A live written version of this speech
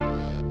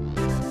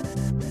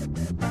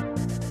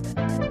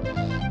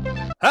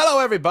Hello,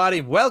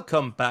 everybody.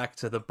 Welcome back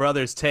to the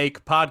Brothers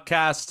Take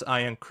podcast.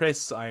 I am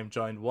Chris. I am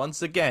joined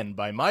once again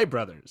by my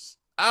brothers,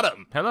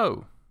 Adam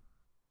Hello.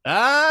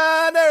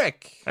 and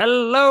Eric.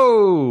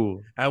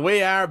 Hello. And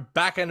we are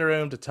back in the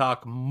room to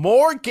talk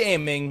more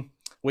gaming.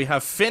 We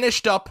have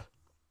finished up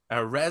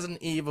our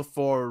Resident Evil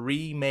 4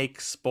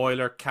 remake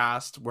spoiler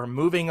cast. We're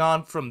moving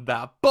on from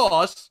that.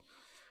 But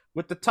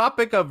with the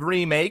topic of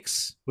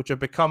remakes, which have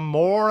become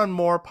more and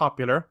more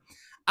popular,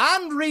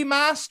 and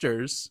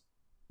remasters,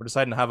 we're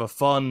deciding to have a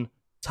fun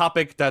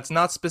topic that's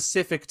not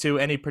specific to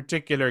any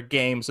particular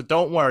game. So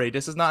don't worry,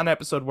 this is not an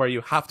episode where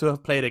you have to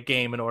have played a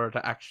game in order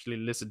to actually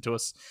listen to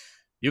us.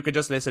 You could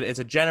just listen. It's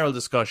a general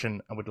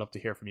discussion, and we'd love to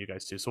hear from you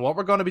guys too. So what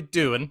we're going to be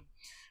doing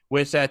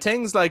with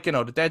things like,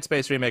 the Dead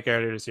Space remake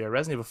earlier this year,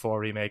 Resident Evil 4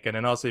 remake, and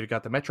then also you've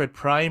got the Metroid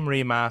Prime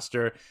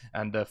remaster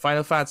and the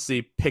Final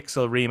Fantasy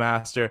Pixel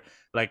remaster.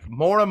 Like,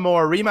 more and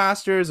more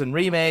remasters and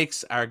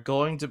remakes are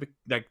going to be,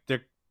 like,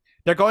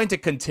 they're going to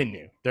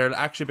continue. They're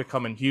actually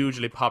becoming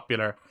hugely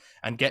popular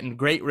and getting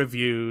great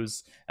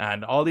reviews.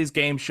 And all these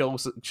game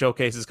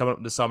showcases coming up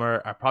in the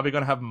summer are probably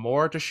going to have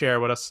more to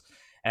share with us.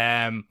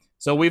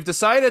 So we've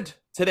decided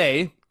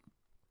today,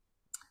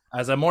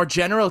 as a more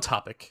general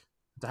topic,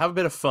 to have a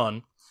bit of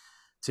fun,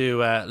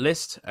 to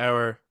list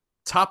our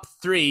top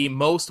 3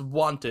 most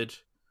wanted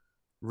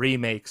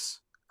remakes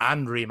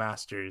and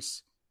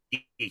remasters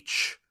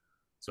each.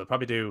 So we'll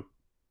probably do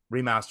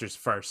remasters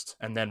first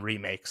and then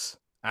remakes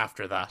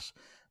after that.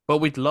 But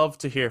we'd love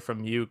to hear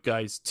from you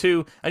guys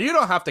too. And you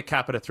don't have to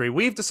cap it at 3.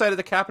 We've decided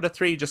to cap it at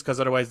 3 just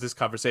because otherwise this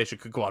conversation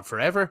could go on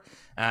forever.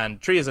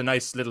 And 3 is a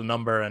nice little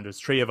number, and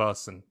there's 3 of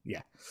us, and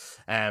yeah.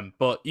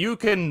 But you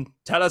can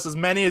tell us as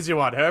many as you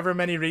want, however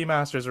many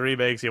remasters or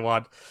remakes you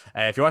want.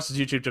 If you watch this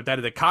YouTube, jump down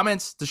to the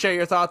comments to share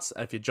your thoughts.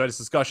 If you enjoyed this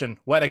discussion,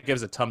 why not give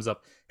us a thumbs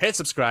up, hit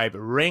subscribe,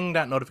 ring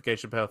that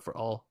notification bell for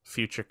all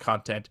future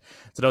content.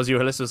 To those of you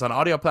who listen to us on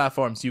audio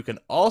platforms, you can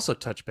also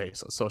touch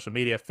base on social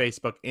media,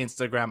 Facebook,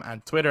 Instagram,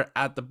 and Twitter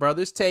at The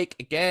Brothers Take,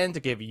 again, to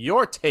give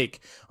your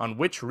take on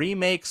which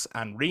remakes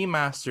and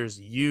remasters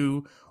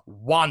you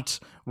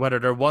want, whether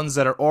they're ones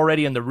that are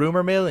already in the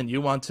rumor mill and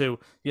you want to,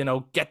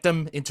 get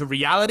them into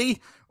reality,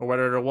 or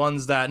whether they're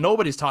ones that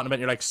nobody's talking about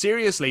and you're like,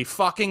 seriously,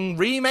 fucking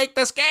remake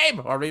this game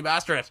or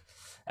remaster it.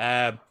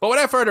 But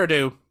without further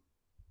ado,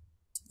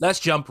 let's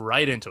jump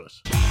right into it.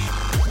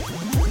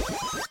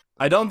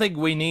 I don't think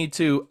we need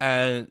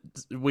to,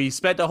 we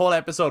spent a whole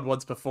episode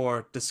once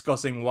before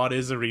discussing what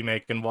is a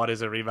remake and what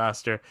is a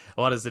remaster,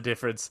 what is the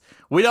difference.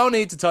 We don't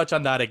need to touch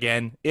on that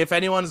again. If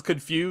anyone's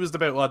confused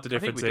about what the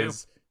difference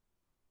is,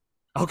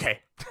 okay.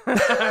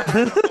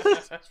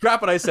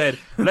 Scrap what I said.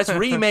 Let's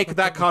remake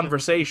that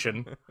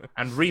conversation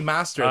and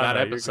remaster that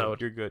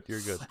episode. You're good.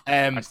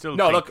 I still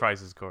think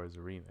Crisis Core is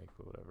a remake,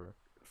 but whatever.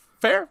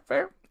 Fair.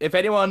 If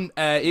anyone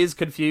is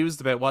confused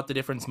about what the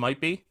difference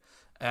might be,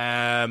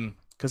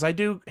 because I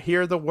do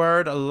hear the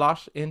word a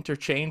lot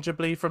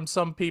interchangeably from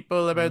some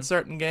people about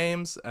certain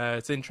games.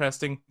 It's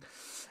interesting.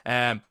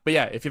 But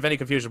yeah, if you have any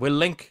confusion, we'll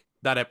link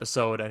that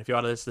episode, and if you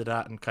want to listen to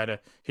that and kind of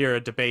hear a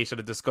debate and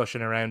a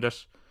discussion around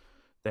it,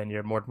 then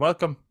you're more than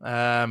welcome.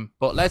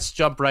 But let's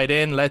jump right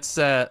in. Let's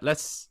start with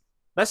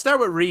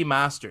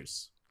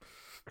remasters,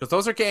 because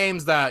those are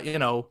games that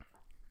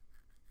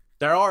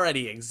they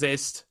already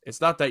exist.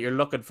 It's not that you're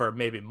looking for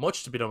maybe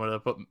much to be done with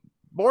it, but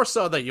more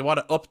so that you want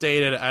to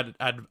update it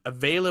and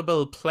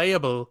available,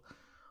 playable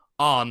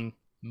on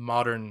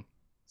modern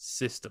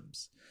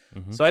systems.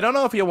 Mm-hmm. So I don't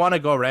know if you want to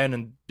go around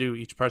and do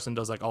each person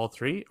does like all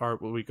 3, or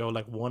will we go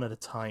like one at a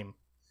time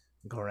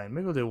and go around?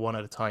 Maybe we'll do one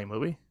at a time, will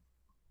we?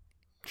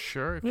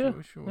 Sure.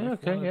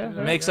 It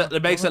makes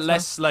it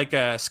less like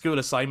a school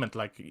assignment.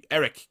 Like,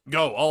 Eric,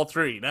 go all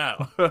 3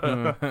 now.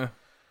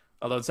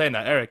 Although in saying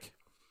that, Eric.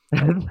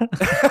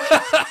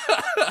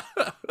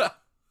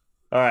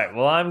 All right.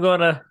 Well, I'm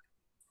gonna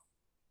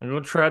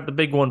try out the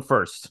big one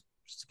first,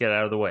 just to get it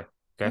out of the way.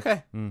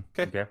 Okay.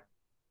 Okay.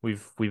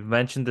 We've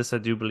mentioned this, I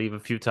do believe, a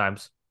few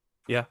times.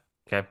 Yeah.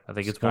 Okay. I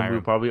think it's one we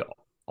probably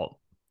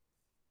all...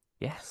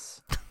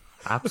 Yes.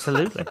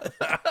 Absolutely.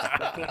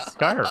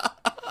 Skyrim.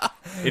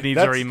 It needs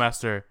a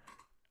remaster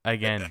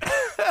again.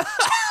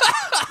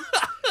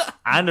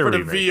 And a for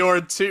remake. The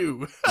VR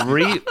 2.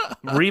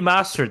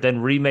 Remastered,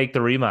 then remake the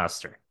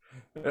remaster.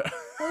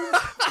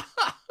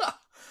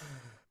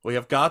 We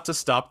have got to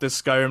stop this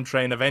Skyrim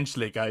train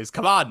eventually, guys.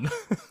 Come on.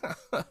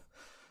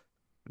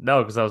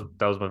 No, because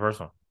that was my first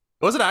one.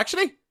 Was it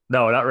actually?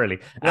 No, not really.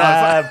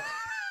 No,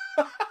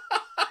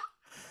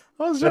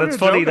 but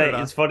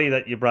it's funny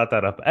that you brought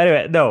that up.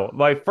 Anyway, no,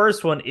 my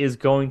first one is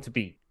going to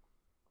be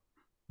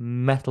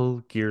Metal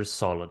Gear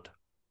Solid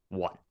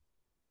 1.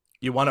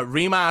 You want it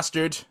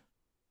remastered?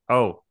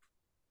 Oh.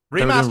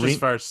 Remasters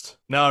first.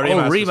 No,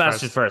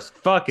 remasters first.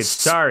 Fucking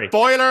sorry.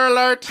 Spoiler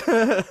alert.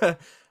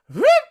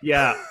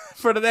 Yeah.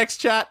 For the next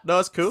chat. No,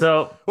 it's cool.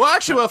 So, well,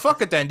 actually, well,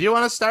 fuck it then. Do you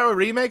want to start with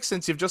remakes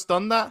since you've just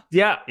done that?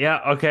 Yeah.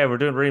 Okay, we're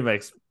doing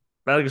remakes.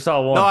 Metal Gear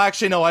Solid 1. No,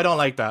 actually, no, I don't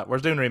like that. We're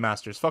doing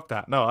remasters. Fuck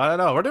that. No, I don't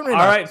know. We're doing remasters.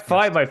 All right,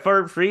 fine. My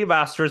third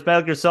remaster is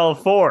Metal Gear Solid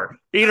 4.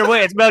 Either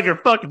way, it's Metal Gear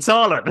fucking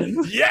Solid.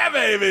 Yeah,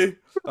 baby.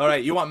 All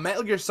right, you want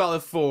Metal Gear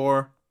Solid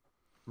 4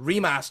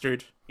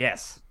 remastered.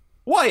 Yes.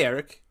 Why,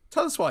 Eric?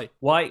 Tell us why.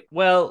 Why?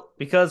 Well,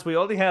 because we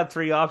only had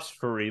 3 options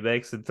for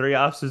remakes and 3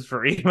 options for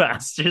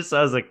remasters. So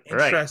I was like,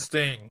 right.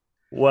 Interesting.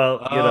 Well,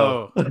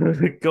 Oh.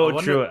 go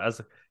through it. I was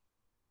like,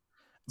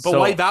 but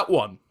why that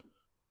one?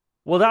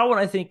 Well, that one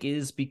I think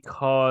is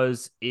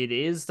because it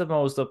is the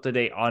most up to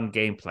date on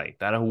gameplay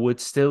that it would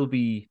still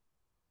be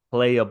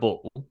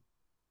playable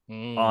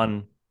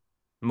on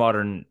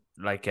modern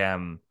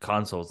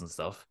consoles and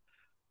stuff,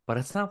 but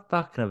it's not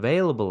fucking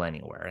available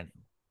anywhere anymore.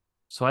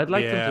 So I'd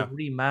like them to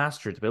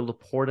remaster to be able to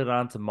port it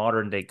onto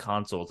modern day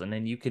consoles, and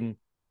then you can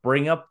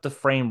bring up the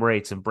frame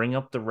rates and bring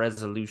up the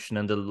resolution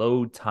and the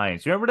load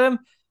times. You remember them?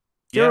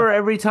 Sure,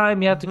 every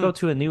time you have to go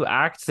to a new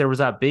act, there was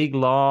that big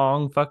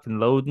long fucking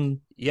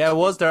loading. Yeah, it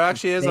was. There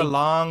actually is a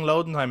long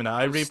loading time in it.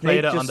 I replayed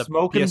it on the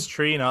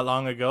PS3 not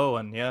long ago,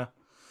 and yeah.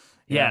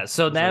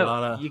 So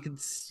now you can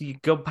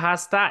go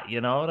past that.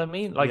 You know what I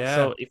mean? Like,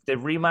 so if they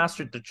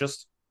remastered, they're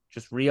just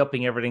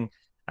re-upping everything,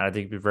 and I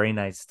think it'd be very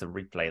nice to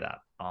replay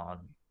that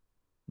on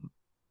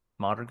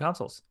modern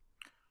consoles.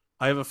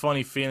 I have a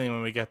funny feeling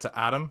when we get to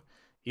Adam,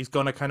 he's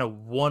going to kind of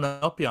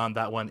one-up you on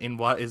that one in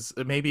what is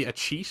maybe a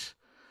cheat.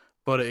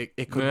 But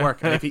it could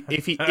work. And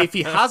if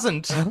he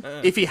hasn't,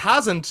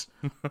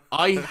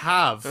 I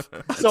have.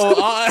 So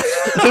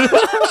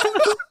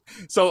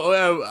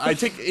I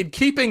think in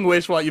keeping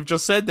with what you've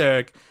just said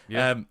there,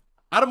 Adam,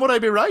 would I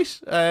be right?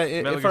 For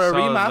a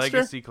remaster,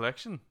 Legacy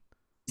Collection.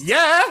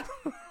 Yeah,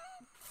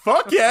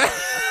 fuck yeah.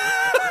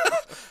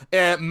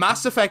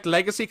 Mass Effect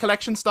Legacy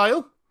Collection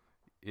style.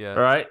 Yeah.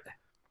 Right.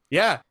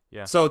 Yeah.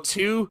 So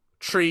 2,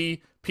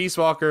 3, Peace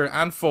Walker,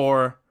 and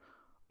 4,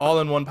 all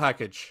in one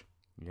package.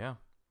 Yeah.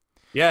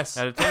 Yes.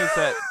 Now the thing is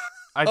that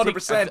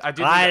 100%. I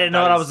didn't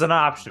know that was an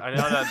option. I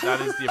know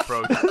that is the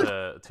approach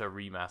to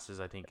remasters.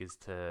 I think is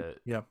to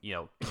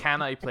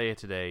can I play it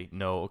today?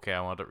 No. Okay,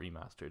 I want it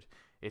remastered.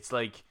 It's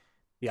like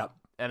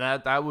and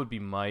that would be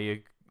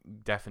my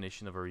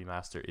definition of a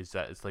remaster. Is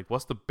that it's like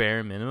what's the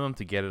bare minimum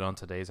to get it on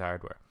today's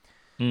hardware?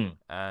 And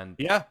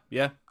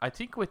I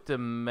think with the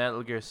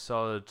Metal Gear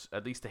Solid,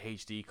 at least the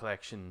HD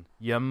collection,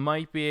 you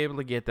might be able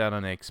to get that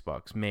on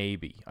Xbox.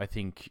 Maybe I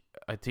think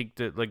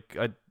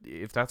that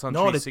if that's on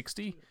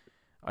 360,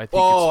 I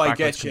think it's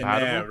backwards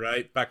compatible. Now,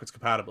 right? Backwards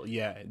compatible.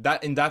 Yeah,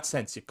 that in that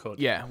sense you could.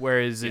 Yeah,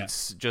 whereas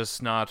it's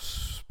just not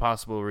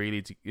possible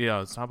really to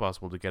it's not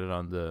possible to get it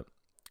on the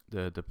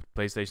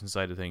PlayStation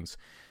side of things.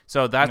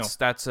 So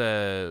that's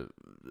a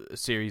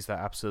series that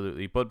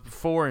absolutely, but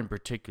 4 in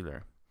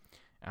particular,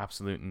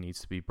 absolutely needs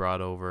to be brought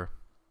over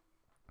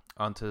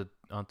onto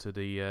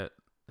the.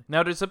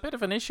 Now there's a bit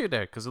of an issue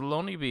there because it'll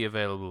only be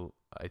available,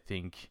 I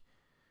think,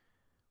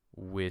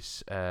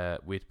 with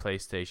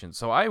PlayStation.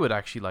 So I would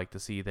actually like to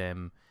see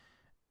them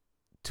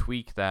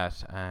tweak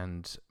that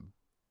and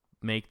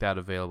make that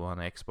available on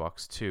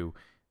Xbox too,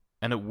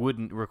 and it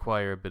wouldn't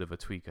require a bit of a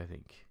tweak, I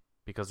think,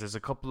 because there's a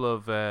couple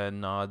of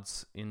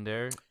nods in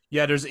there.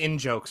 Yeah, there's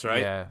in-jokes,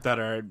 right? Yeah, that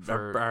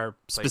are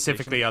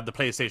specifically on the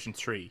PlayStation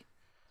 3.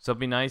 So it'd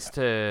be nice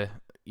to,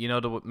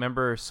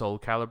 remember Soul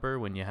Calibur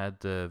when you had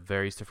the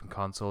various different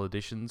console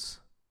editions?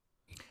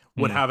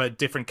 Would have a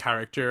different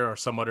character or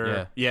some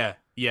other... Yeah.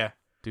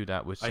 Do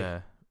that with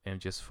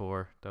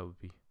MGS4. That would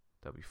be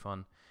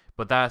fun.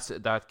 But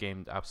that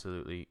game,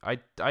 absolutely.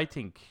 I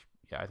think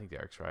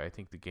Eric's right. I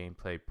think the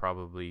gameplay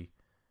probably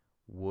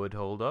would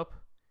hold up.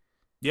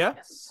 Yeah?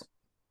 Yes.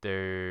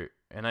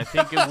 And I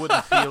think it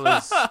wouldn't feel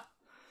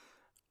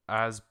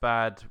as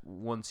bad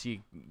once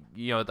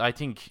I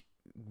think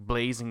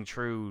blazing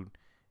through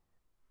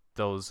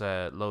those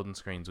loading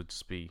screens would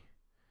just be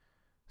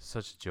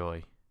such a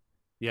joy.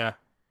 Yeah.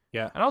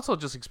 And also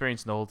just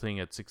experiencing the whole thing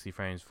at 60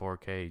 frames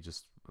 4K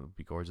just would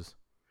be gorgeous.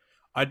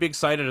 I'd be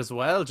excited as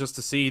well just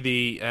to see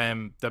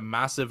the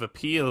massive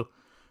appeal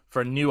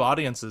for new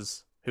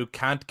audiences who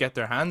can't get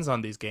their hands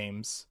on these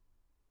games.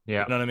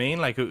 Yeah. You know what I mean?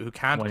 Like who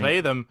can't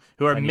play them,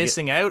 who are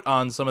missing out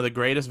on some of the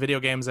greatest video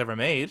games ever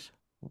made.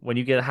 When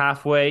you get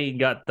halfway,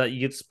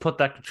 you just put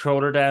that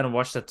controller down and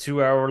watch that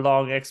 2-hour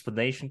long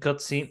explanation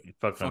cutscene.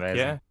 Fucking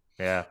amazing.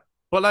 Yeah.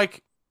 But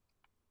like,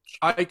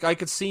 I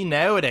could see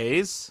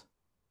nowadays,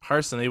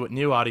 personally, with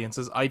new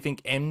audiences, I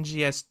think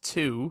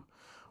MGS2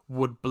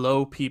 would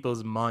blow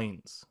people's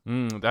minds.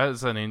 That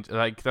is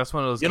that's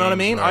one of those. You know what I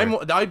mean?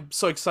 I'm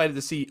so excited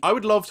to see. I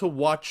would love to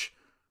watch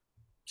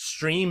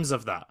streams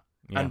of that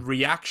and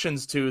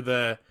reactions to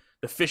the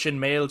fish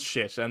and mail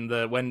shit and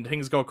the when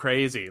things go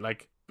crazy.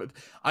 Like, but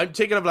I'm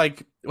thinking of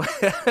like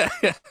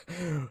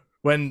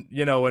when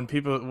we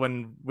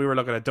were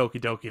looking at Doki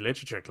Doki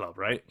Literature Club,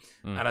 right?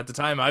 And at the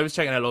time I was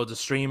checking out loads of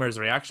streamers'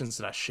 reactions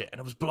to that shit, and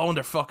it was blowing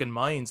their fucking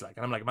minds. Like,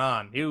 and I'm like,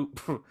 man, you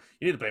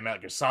need to play Metal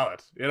Gear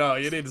Solid. You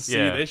need to see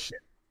this shit.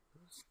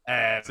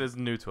 This is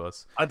new to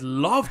us. I'd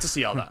love to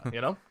see all that.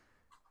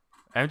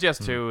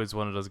 MGS2 is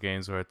one of those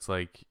games where it's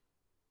like,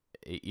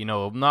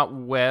 not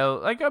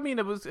well. Like, I mean,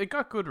 it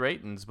got good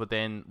ratings, but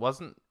then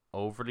wasn't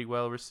overly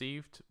well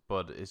received.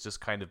 But it's just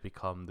kind of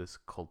become this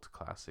cult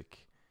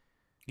classic.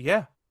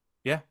 Yeah.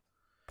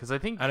 Because I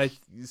think And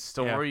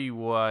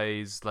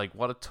story-wise, like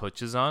what it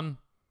touches on,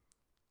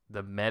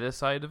 the meta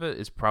side of it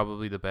is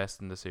probably the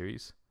best in the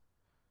series.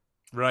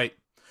 Right.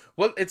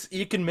 Well,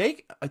 you can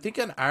make, I think,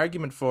 an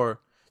argument for.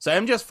 So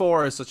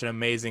MGS4 is such an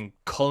amazing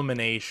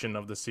culmination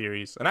of the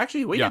series, and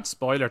actually, we had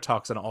spoiler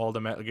talks on all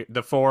the Metal Gear,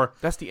 the 4.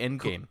 That's the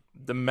end game.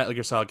 The Metal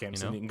Gear Solid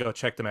games, and you can go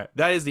check them out.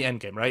 That is the end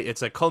game, right?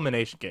 It's a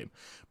culmination game.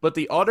 But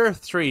the other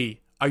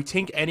 3, I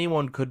think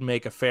anyone could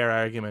make a fair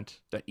argument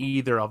that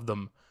either of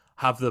them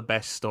have the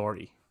best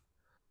story.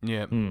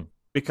 Yeah.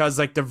 Because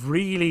like they're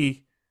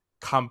really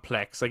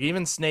complex. Like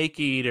even Snake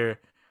Eater,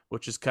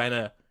 which is kind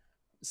of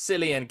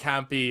silly and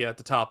campy at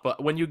the top,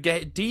 but when you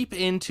get deep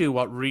into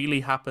what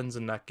really happens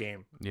in that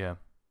game,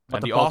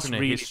 what the boss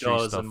really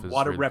does and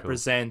what it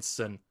represents,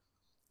 and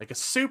like it's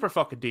super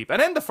fucking deep.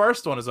 And then the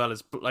first one as well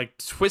is like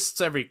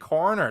twists every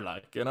corner,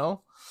 like, you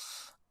know.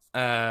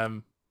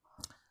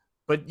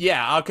 But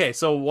yeah, okay.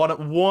 So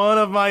one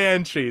of my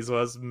entries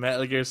was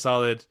Metal Gear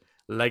Solid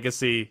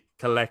Legacy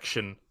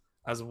Collection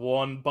as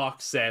one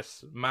box set,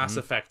 Mass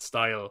Effect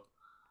style,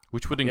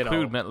 which would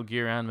include Metal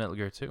Gear and Metal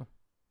Gear 2.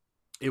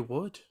 It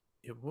would.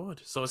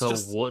 So it's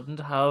just wouldn't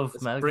have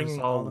Metal Gear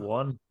Solid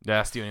 1. Yeah,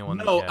 that's the only one.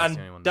 No,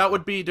 and that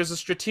would be. There's a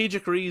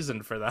strategic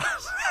reason for that.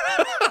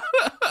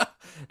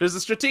 There's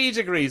a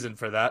strategic reason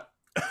for that,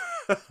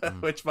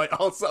 which might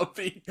also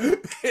be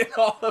in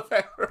all of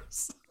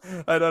ours.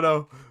 I don't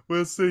know.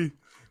 We'll see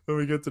when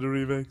we get to the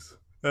remakes.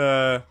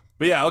 But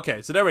yeah,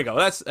 okay. So there we go.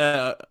 That's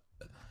that.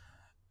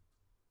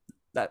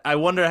 I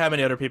wonder how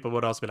many other people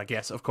would also be like,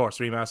 yes, of course,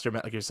 remaster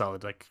Metal Gear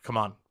Solid. Like, come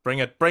on, bring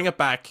it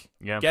back.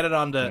 Yeah. Get it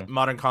on the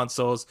modern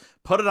consoles.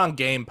 Put it on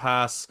Game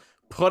Pass.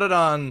 Put it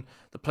on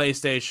the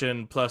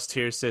PlayStation Plus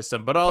tier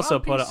system, but also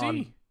put it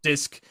on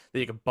disc that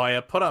you can buy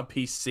it. Put it on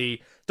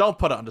PC. Don't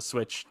put it on the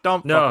Switch.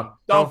 Don't put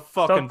it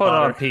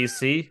on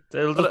PC.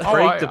 It'll just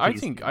break the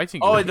PC. I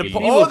think.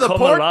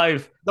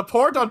 The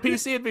port on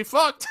PC would be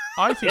fucked.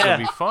 I think it'd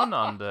be fun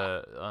on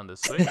the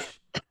Switch.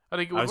 I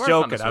think it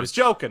would I was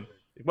joking.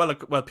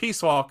 Well,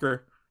 Peace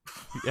Walker.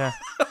 Yeah,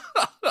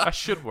 that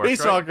should work.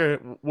 Peace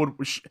Walker would.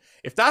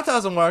 If that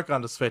doesn't work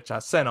on the Switch,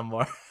 I'll say no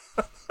more.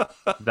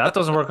 That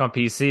doesn't work on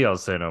PC, I'll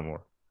say no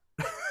more.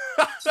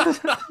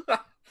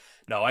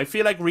 No, I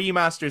feel like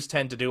remasters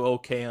tend to do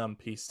okay on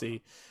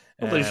PC.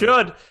 Well, they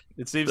should.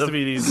 It seems to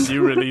be these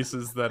new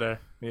releases that are,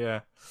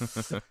 yeah.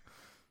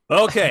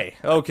 Okay.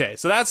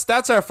 So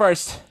that's our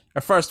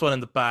first one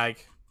in the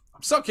bag.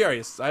 I'm so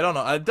curious. I don't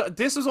know.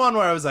 This was one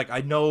where I was like, I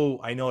know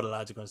the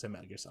lads are going to say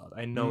Metal Gear Solid.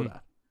 I know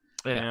that.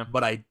 Yeah.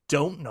 But I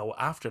don't know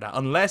after that.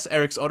 Unless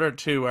Eric's other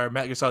 2 are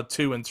Metal Gear Solid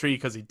 2 and 3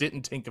 because he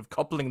didn't think of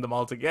coupling them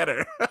all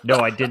together. No,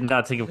 I did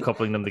not think of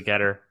coupling them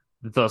together.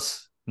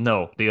 Thus,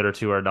 no, the other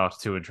 2 are not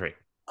 2 and 3.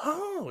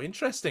 Oh,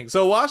 interesting.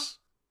 So what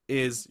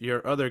is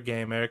your other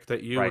game, Eric,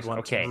 that you would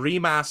want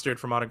remastered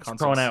for modern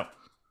consoles? Thrown out.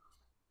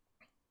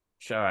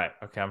 All right.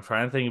 Okay, I'm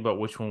trying to think about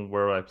which one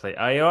where I play.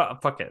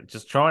 Fuck it.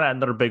 Just throwing out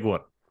another big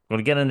one. I'm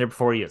going to get in there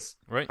before he is.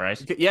 Right.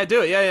 Yeah,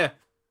 do it. Yeah.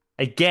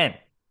 Again,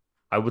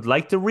 I would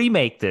like to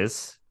remake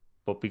this,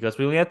 but because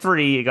we only had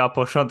 3, it got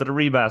pushed onto the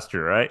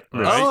remaster, right?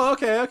 Oh,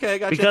 okay,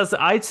 gotcha. Because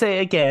I'd say,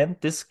 again,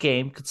 this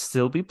game could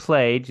still be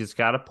played. You just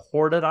got to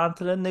port it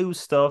onto the new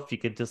stuff. You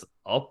could just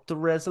up the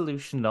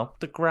resolution, up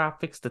the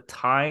graphics, the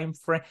time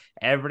frame.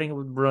 Everything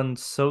would run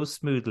so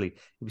smoothly.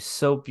 It was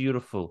so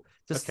beautiful.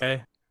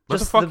 What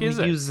the fuck is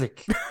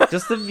music.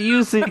 Just the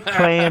music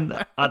playing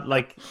at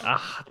like a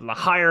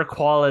higher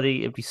quality.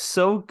 It'd be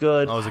so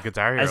good. Oh, it was a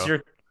Guitar Hero.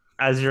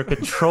 As you're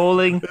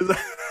controlling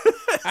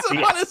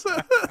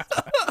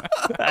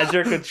as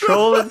you're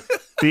controlling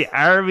the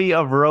army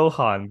of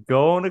Rohan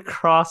going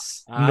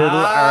across Middle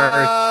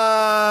Earth.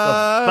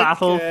 The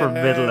Battle for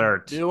Middle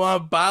Earth. You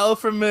want Battle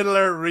for Middle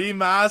Earth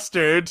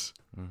remastered?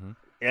 Mm-hmm.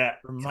 Yeah,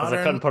 because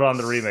I couldn't put on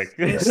the remake.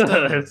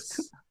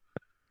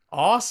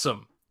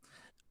 Awesome.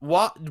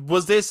 What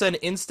was this an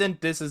instant?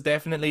 This is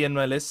definitely in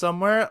my list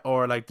somewhere,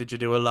 or like did you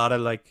do a lot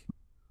of like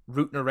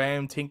rooting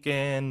around,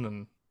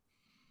 thinking,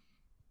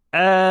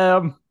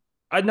 and?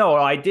 I know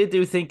I did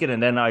do thinking,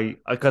 and then I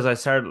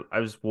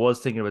was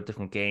thinking about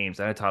different games,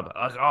 and I thought about,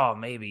 like, oh,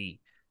 maybe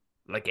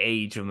like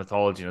Age of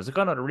Mythology, and I was like,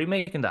 oh no, they're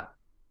remaking that,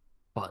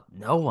 but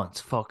no one's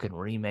fucking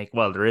remake.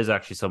 Well, there is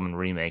actually someone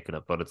remaking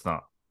it, but it's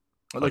not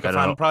like a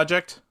fan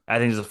project. I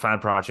think there's a fan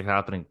project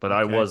happening, but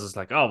I was just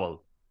like, oh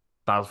well,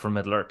 Battle for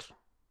Middle Earth.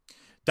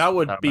 That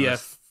would be a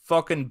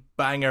fucking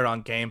banger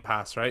on Game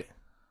Pass, right?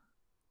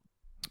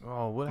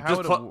 Oh, how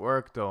would it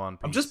work though on PC?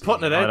 I'm just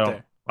putting it out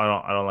there.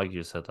 I don't like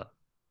you said that.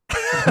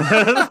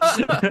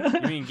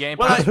 You mean Game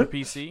Pass for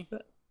PC?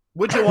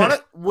 Would you want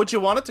it? Would you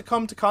want it to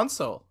come to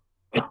console?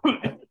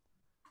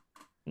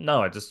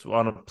 No, I just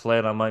want to play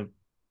it on my.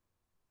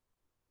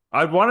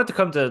 I'd want it to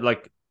come to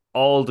like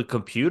all the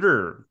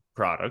computer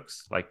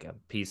products, like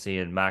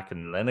PC and Mac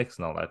and Linux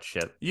and all that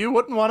shit. You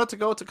wouldn't want it to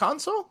go to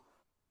console?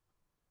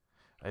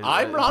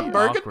 I'm Ron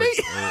Burgundy.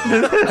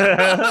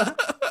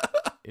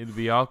 It'd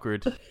be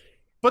awkward.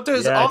 But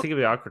there's I think it'd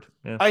be awkward.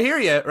 Yeah. I hear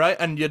you, right?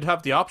 And you'd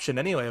have the option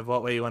anyway of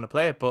what way you want to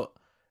play it. But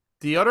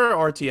the other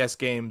RTS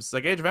games,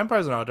 like Age of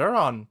Empires and all, they're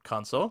on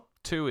console.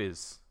 2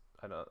 is.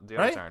 I don't. The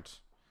Right? others aren't.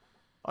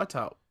 I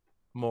thought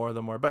more of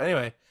them were, but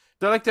anyway,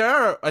 there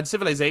are and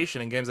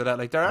Civilization and games like that.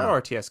 Like there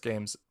are RTS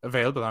games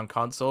available on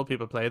console.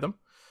 People play them.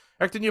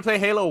 Eric, didn't you play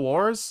Halo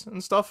Wars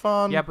and stuff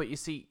on? Yeah, but you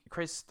see,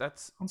 Chris,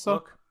 that's console?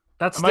 look.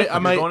 That's You're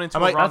going into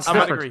a wrong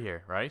category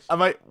here, right? What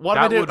that am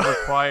I would doing?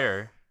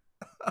 require.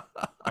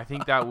 I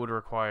think that would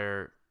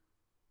require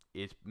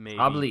it maybe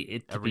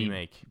probably a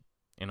remake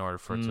in order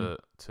for it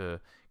to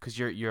because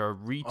you're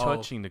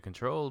retouching the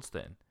controls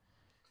then.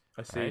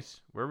 I see.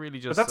 Right? We're really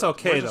just. But that's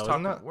okay we're just though,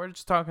 talking, isn't it? We're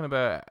just talking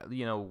about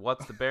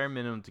what's the bare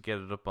minimum to get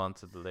it up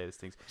onto the latest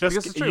things.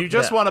 You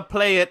just want to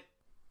play it,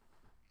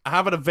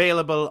 have it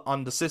available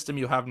on the system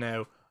you have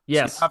now.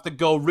 Yes. So you have to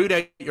go root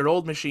out your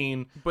old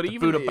machine, but to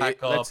even boot it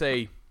back up.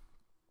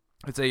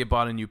 let's say you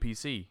bought a new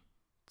PC,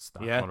 it's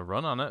not going to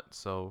run on it.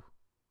 So,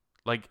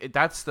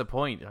 that's the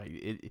point.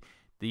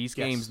 These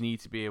games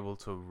need to be able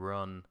to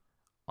run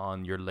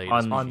on your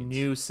latest on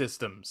new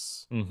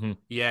systems. Mm-hmm.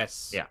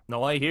 Yes. Yeah.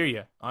 No, I hear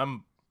you.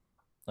 I'm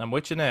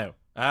with you now,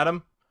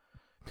 Adam.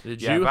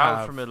 Did you you Battle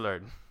have for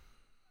Middle-earth?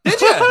 Did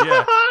you?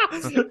 Yeah.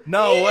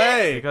 No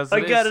way. Because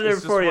I got it there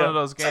it's just for you. one of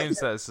those games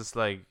that's just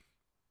like,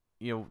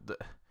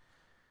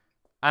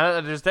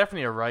 and there's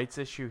definitely a rights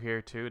issue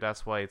here too.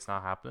 That's why it's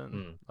not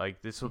happening.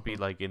 Like this would be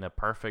like in a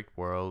perfect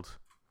world,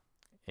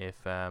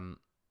 if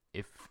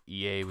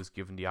EA was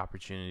given the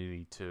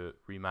opportunity to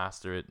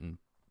remaster it and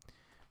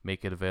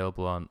make it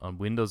available on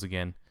Windows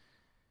again.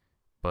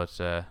 But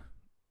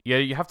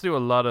you have to do a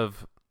lot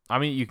of. I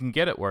mean, you can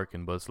get it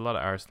working, but it's a lot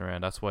of arsing around.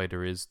 That's why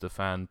there is the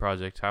fan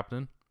project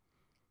happening.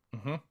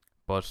 Mm-hmm.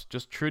 But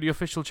just through the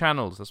official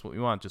channels, that's what we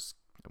want. Just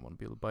I want to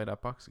be able to buy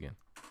that box again.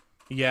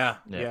 Yeah.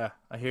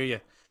 I hear you.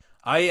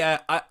 I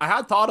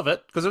had thought of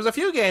it because there was a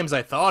few games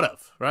I thought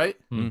of, right?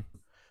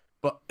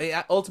 But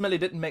it ultimately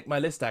didn't make my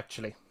list.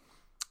 Actually,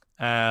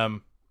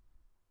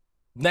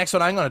 next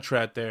one I'm going to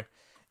try out there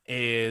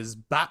is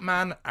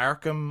Batman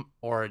Arkham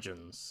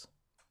Origins.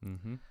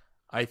 Mm-hmm.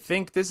 I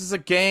think this is a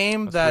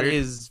game That's weird.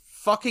 is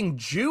fucking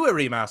due a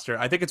remaster.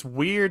 I think it's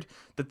weird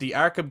that the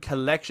Arkham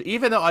collection,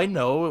 even though I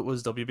know it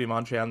was WB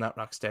Montreal, not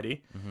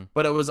Rocksteady,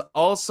 but it was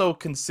also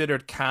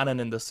considered canon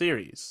in the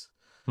series.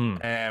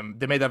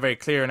 They made that very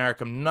clear in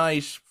Arkham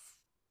Knight.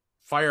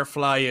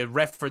 Firefly, it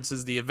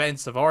references the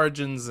events of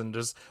Origins, and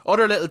there's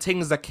other little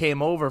things that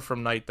came over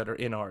from Knight that are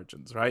in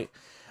Origins, right?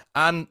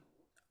 And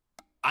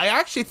I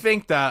actually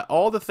think that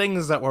all the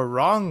things that were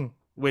wrong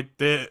with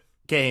the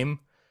game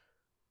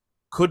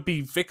could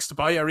be fixed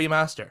by a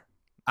remaster.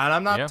 And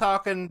I'm not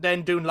talking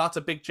then doing lots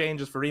of big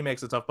changes for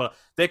remakes and stuff, but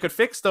they could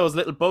fix those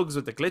little bugs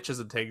with the glitches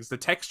and things. The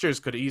textures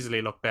could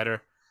easily look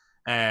better.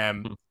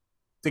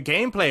 The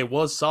gameplay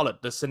was solid.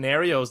 The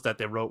scenarios that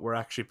they wrote were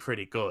actually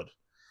pretty good.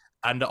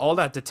 And all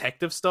that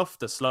detective stuff,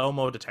 the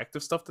slow-mo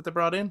detective stuff that they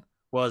brought in,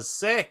 was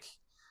sick.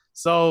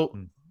 So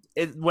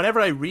whenever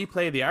I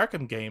replay the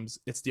Arkham games,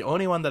 it's the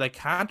only one that I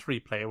can't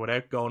replay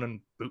without going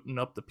and booting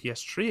up the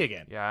PS3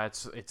 again. Yeah,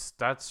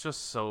 that's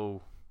just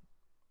so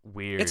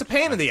weird. It's a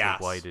pain in the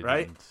ass, why they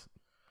right? didn't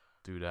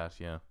do that,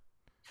 yeah.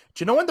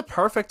 Do you know when the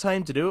perfect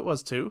time to do it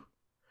was too?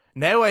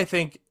 Now I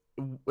think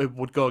it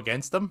would go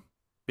against them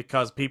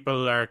because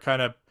people are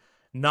kind of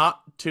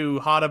not too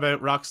hot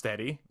about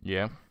Rocksteady.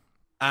 Yeah.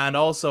 And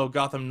also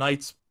Gotham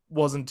Knights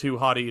wasn't too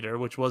hot either,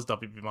 which was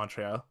WB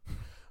Montreal.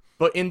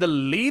 But in the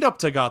lead up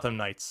to Gotham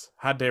Knights,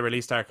 had they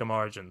released Arkham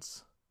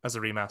Origins as a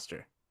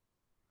remaster,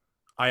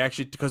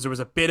 because there was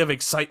a bit of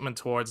excitement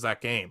towards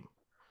that game.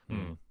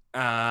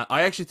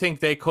 I actually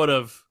think it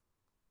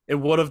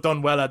would have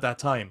done well at that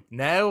time.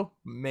 Now,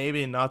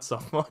 maybe not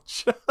so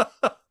much.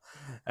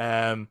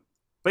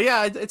 But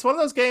yeah, it's one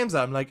of those games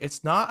that I'm like,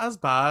 it's not as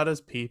bad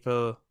as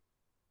people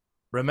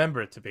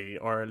remember it to be,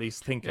 or at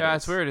least think it is. Yeah,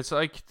 it's weird. It's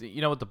like,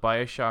 with the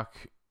BioShock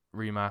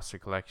Remaster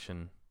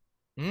Collection,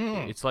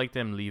 it's like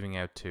them leaving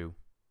out 2.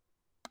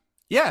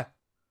 Yeah.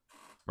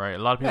 Right? A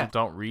lot of people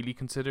don't really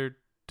consider,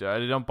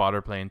 they don't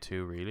bother playing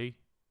 2, really.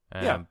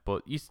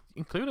 But you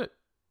include it.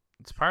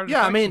 It's part of the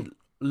collection. I mean,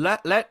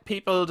 let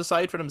people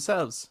decide for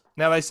themselves.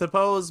 Now, I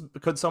suppose,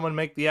 could someone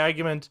make the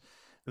argument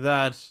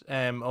that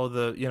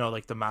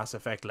the Mass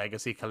Effect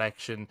Legacy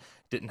Collection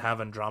didn't have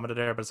Andromeda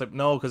there, but it's like,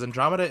 no, because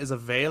Andromeda is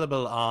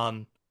available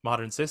on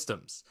modern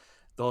systems.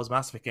 Those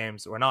Mass Effect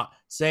games were not.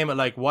 Same with,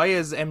 like, why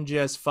is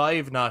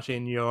MGS5 not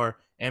in your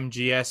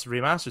MGS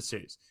Remastered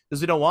series?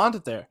 Because we don't want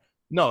it there.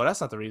 No,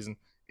 that's not the reason.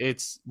 We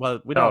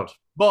don't.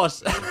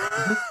 But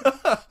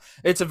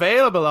it's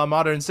available on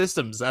modern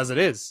systems as it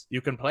is.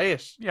 You can play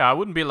it. Yeah, I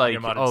wouldn't be like,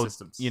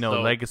 systems.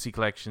 Legacy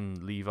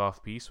Collection, leave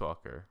off Peace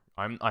Walker.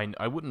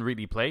 I wouldn't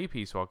really play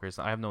Peace Walkers.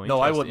 I have no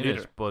interest I wouldn't in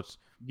either. it. But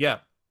yeah,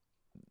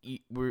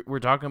 we're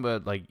talking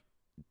about, like,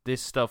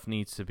 this stuff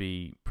needs to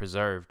be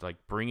preserved. Like,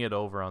 bring it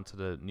over onto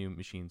the new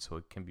machine so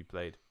it can be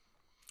played.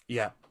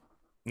 Yeah.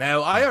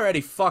 Now, I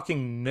already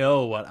fucking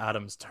know what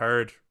Adam's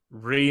third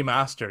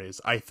remaster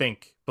is, I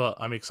think, but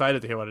I'm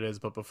excited to hear what it is.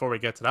 But before we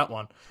get to that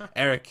one,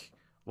 Eric,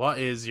 what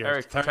is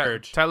your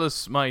third? Tell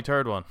us my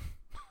third one.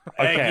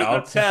 Okay, you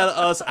I'll could tell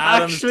us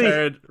Adam's Actually,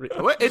 third.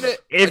 What, is it,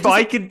 if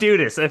I can do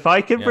this, if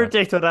I can Yeah.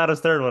 predict what Adam's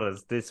third one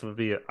is, this would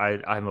be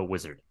I'm a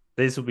wizard.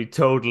 This would be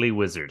totally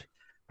wizard.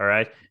 All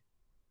right.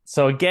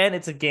 So again,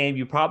 it's a game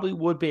you probably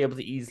would be able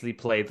to easily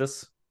play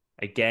this.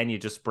 Again, you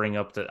just bring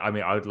up the. I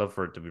mean, I would love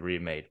for it to be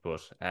remade,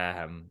 but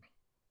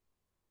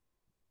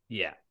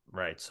yeah,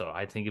 right. So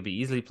I think it'd be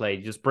easily played.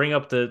 You just bring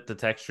up the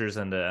textures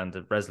and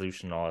the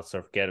resolution and all that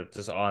stuff. Get it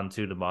just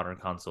onto the modern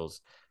consoles,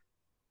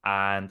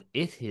 and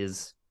it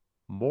is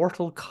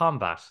Mortal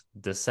Kombat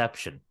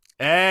Deception.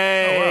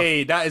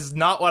 Hey, that is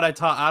not what I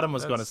thought Adam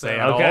was going to say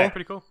at okay. all.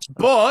 Pretty cool.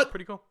 But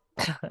Pretty cool.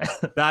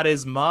 that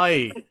is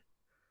my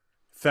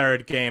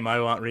third game I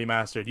want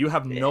remastered. You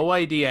have no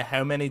idea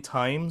how many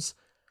times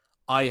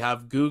I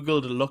have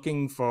Googled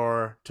looking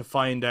to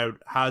find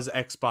out has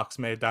Xbox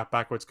made that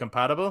backwards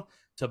compatible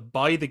to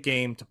buy the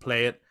game to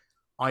play it.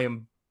 I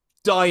am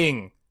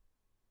dying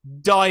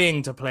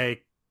to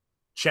play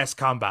Chess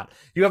Combat.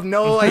 You have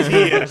no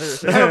idea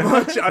how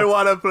much I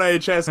want to play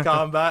Chess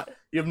Combat.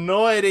 You have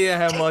no idea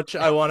how much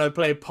I want to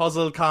play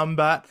Puzzle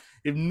Combat.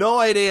 You have no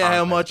idea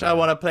how much I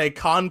want to play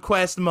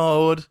Conquest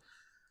Mode.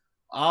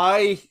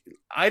 I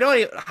don't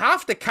even,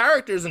 half the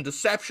characters in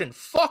Deception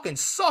fucking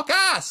suck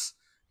ass.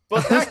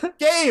 But that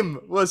game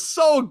was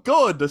so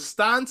good. The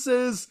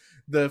stances,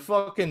 the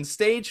fucking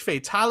stage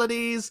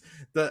fatalities,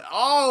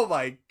 oh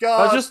my god.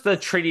 Well, just the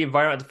 3D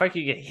environment, the fact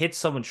you get hit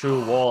someone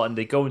through a wall and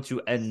they go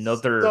into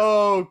another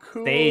so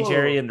cool. stage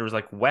area and there was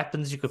like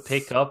weapons you could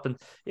pick up and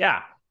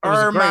yeah.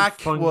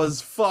 Ermac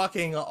was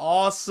fucking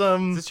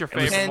awesome. Is this your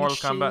favorite Mortal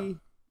Kombat?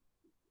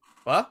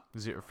 What?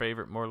 Is it your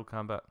favorite Mortal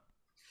Kombat?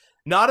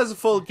 Not as a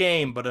full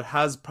game, but it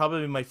has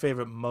probably my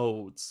favorite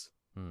modes.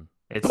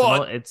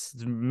 It's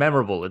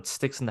memorable. It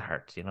sticks in the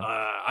heart, you know.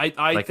 I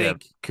like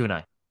think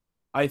kunai.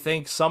 I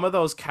think some of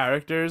those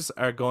characters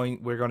we're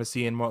going to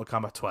see in Mortal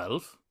Kombat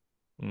 12.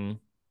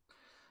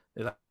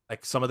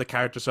 Like some of the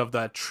characters of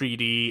that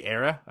 3D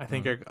era, I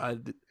think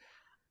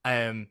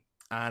and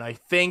I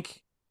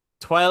think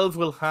 12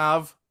 will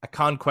have a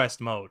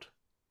conquest mode.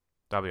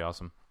 That'd be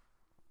awesome.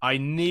 I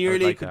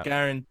nearly could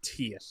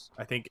guarantee it.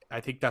 I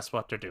think that's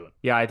what they're doing.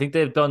 Yeah, I think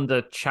they've done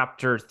the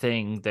chapter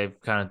thing. They've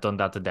kind of done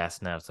that to death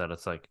now, so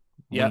it's like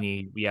we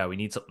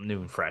need something new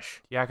and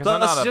fresh. Yeah, because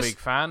I'm not a big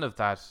fan of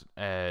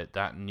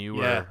that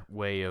newer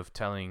way of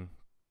telling.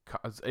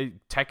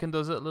 Tekken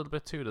does it a little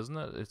bit too, doesn't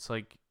it? It's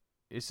like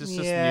it's just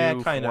this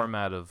new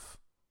format of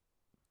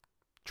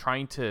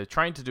trying to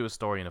do a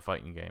story in a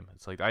fighting game.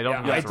 It's like I don't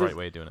think that's the right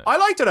way of doing it. I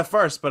liked it at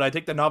first, but I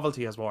think the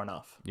novelty has worn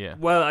off. Yeah.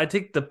 Well, I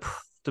think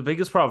the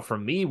biggest problem for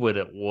me with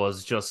it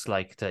was just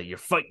like you're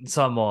fighting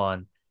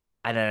someone,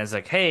 and then it's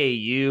like,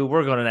 hey,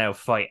 we're gonna now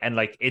fight, and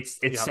like it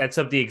sets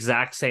up the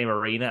exact same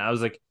arena. I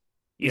was like,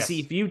 you see,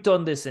 if you've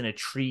done this in a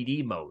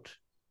 3D mode,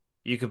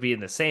 you could be in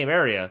the same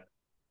area,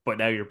 but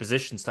now your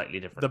position's slightly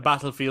different. The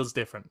battlefield's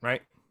different,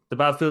 right? The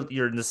battlefield,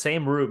 you're in the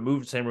same room,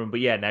 move the same room, but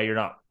yeah, now you're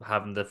not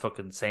having the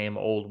fucking same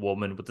old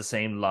woman with the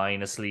same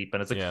line asleep,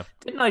 and it's like,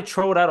 didn't I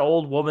throw that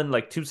old woman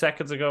like 2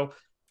 seconds ago?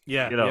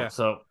 Yeah,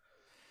 so.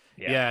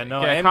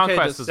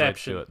 Conquest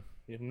Deception. Is it.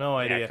 You have no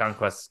idea. Yeah,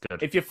 Conquest is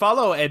good. If you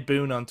follow Ed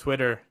Boon on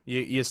Twitter,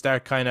 you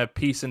start kind of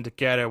piecing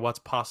together what's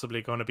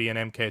possibly going to be an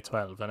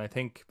MK12, and I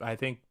think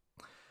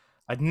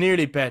I'd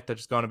nearly bet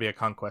there's going to be a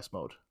Conquest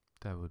mode.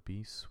 That would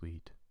be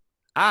sweet.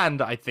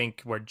 And I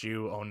think we're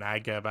due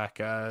Onaga back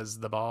as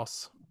the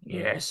boss.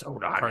 Yes,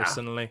 Onaga.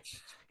 Personally,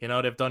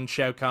 they've done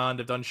Shao Kahn,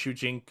 they've done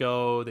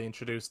Shujinko, they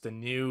introduced a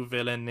new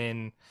villain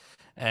in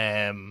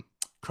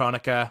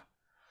Chronica.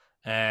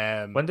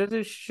 When did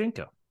they do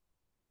Shujinko?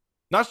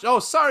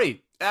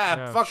 Sorry.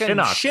 Fucking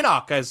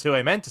Shinnok is who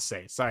I meant to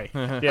say. Sorry.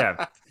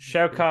 Yeah,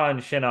 Shao Kahn,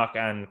 Shinnok,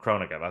 and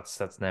Chronica.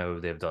 That's now who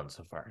they've done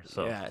so far.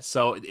 So yeah,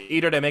 so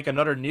either they make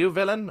another new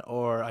villain,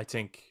 or I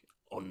think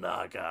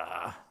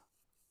Onaga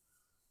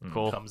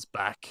comes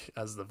back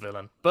as the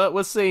villain. But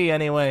we'll see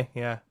anyway.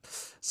 Yeah.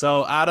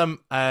 So Adam,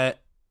 can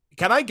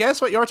I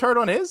guess what your third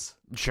one is?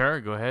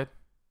 Sure, go ahead.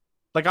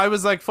 Like I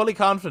was like fully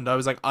confident. I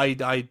was like,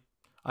 I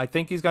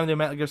think he's gonna do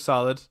Metal Gear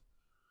Solid.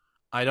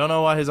 I don't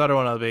know what his other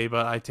one will be,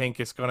 but I think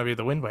it's going to be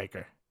the Wind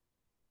Waker.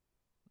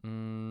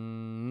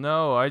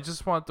 No, I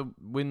just want the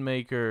Wind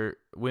Waker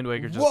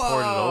just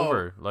ported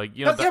over. Like,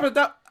 but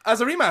that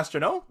as a remaster,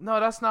 no? No,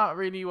 that's not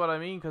really what I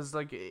mean, because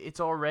like it's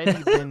already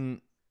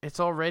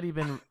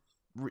been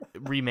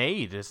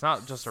remade. It's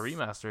not just a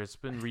remaster; it's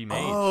been remade.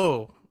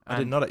 Oh, I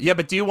didn't know that. Yeah,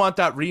 but do you want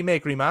that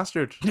remake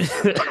remastered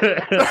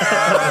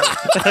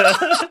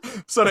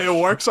so that it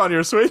works on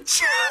your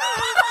Switch?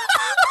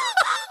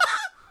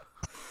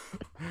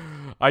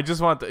 I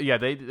just want they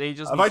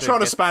just. Am I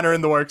throwing a spanner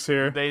in the works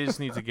here? They just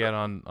need to get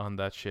on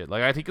that shit.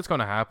 Like I think it's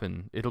gonna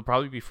happen. It'll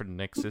probably be for the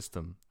next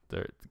system.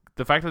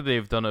 The fact that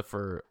they've done it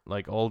for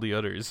like all the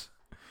others,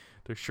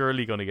 They're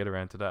surely going to get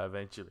around to that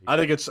eventually. I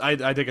think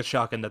it's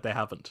shocking that they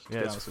haven't. To Yeah,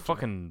 be it's honest with you.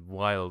 fucking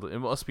wild. It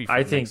must be for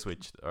I the think- next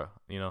Switch,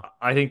 you know.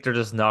 I think they're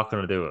just not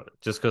going to do it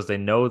just because they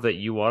know that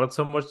you want it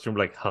so much. They're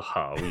like,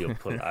 haha, we'll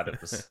pull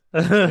Adam's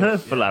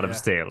pull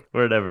Adam's tail.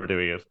 We're never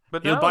doing it.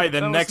 But You'll no, buy the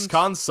that next wasn't-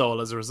 console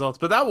as a result.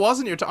 But that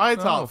wasn't your. I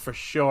No. thought for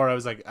sure. I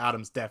was like,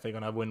 Adam's definitely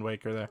gonna have Wind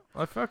Waker there.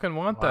 I fucking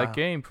want Wow. that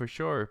game for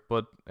sure,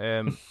 but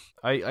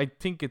I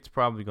think it's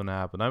probably going to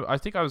happen. I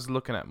think I was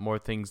looking at more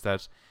things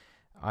that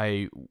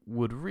I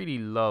would really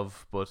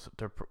love, but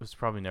it's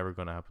probably never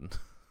going to happen.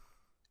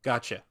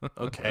 Gotcha.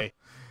 Okay.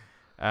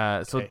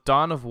 So Okay.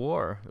 Dawn of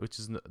War, which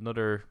is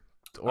another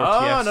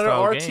RTS another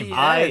style RTS. game.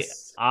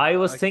 Yes. I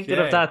was thinking of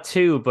Okay. that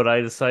too, but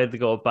I decided to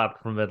go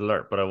back from Middle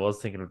Earth. But I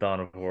was thinking of Dawn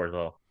of War as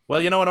well.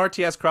 Well, you know, an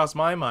RTS crossed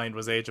my mind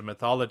was Age of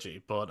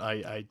Mythology, but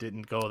I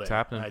didn't go there. It's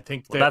happening. I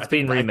think Well, that's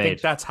been I think remade.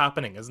 that's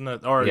happening, isn't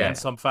it? Or Yeah. in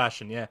some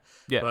fashion, yeah.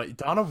 Yeah. But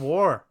Dawn of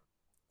War.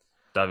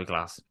 That'd be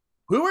class.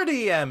 Who were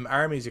the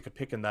armies you could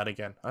pick in that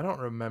again? I don't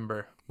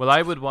remember. Well,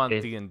 I would want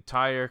It- the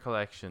entire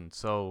collection.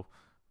 So,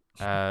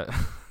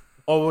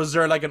 Oh, was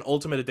there like an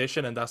Ultimate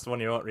Edition, and that's the one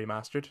you want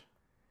remastered?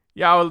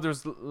 yeah. Well,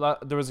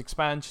 there was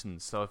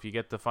expansions. So if you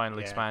get the final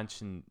Yeah.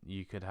 expansion,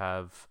 you could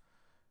have.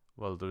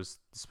 Well, there's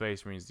the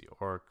Space Marines, the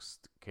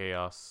Orcs, the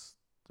Chaos,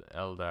 the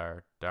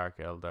Eldar, Dark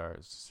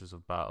Eldar, Sisters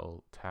of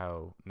Battle,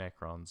 Tau,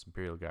 Necrons,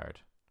 Imperial Guard,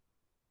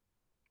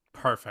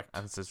 Perfect.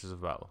 and Sisters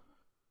of Battle.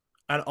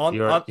 And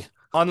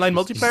online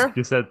multiplayer?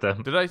 You said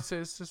them. Did I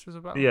say Sisters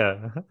of Battle? Yeah.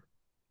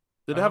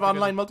 Did I it have don't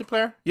think I online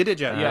multiplayer? You did,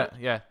 yeah.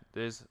 Yeah.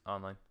 There's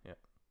online. Yeah.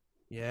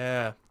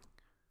 Yeah.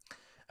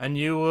 And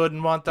you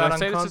wouldn't want Did that I on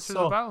say the Sisters of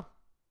console? Battle?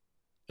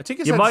 I think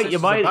You said might, Sisters you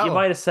of might, you Battle.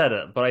 might have said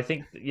it, but I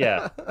think,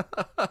 yeah,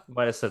 you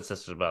might have said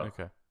Sisters of Battle.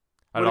 Okay. Would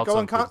I'd it go also on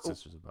include con-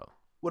 Sisters of Battle.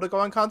 Would it go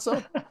on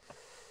console?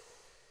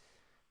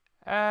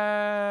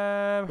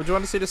 Would you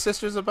want to see the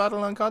Sisters of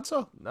Battle on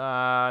console?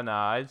 Nah.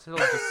 I'd still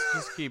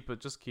just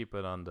keep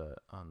it on the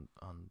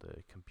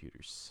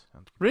computers.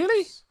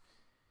 Really?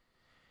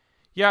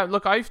 Yeah.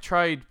 Look, I've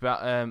tried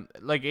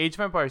like Age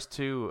of Empires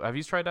 2. Have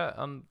you tried that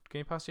on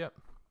Game Pass yet?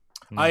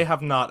 I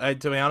have not.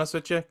 To be honest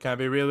with you, can I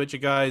be real with you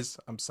guys?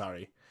 I'm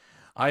sorry.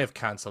 I have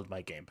cancelled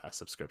my Game Pass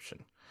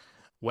subscription.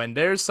 When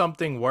there's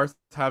something worth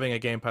having a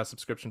Game Pass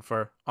subscription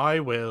for, I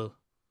will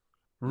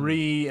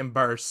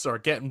reimburse or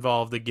get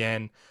involved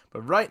again.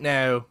 But right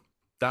now,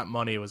 that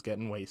money was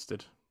getting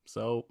wasted.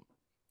 So,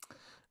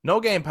 no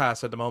Game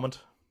Pass at the moment.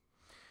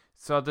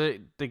 So the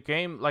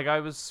game, like,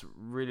 I was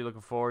really looking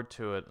forward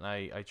to it, and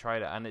I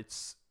tried it, and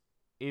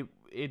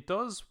it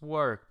does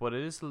work, but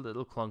it is a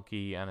little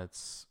clunky, and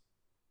it's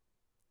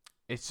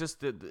just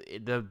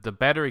the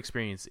better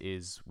experience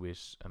is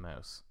with a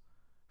mouse,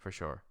 for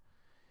sure.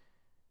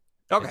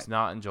 Okay. It's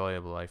not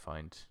enjoyable, I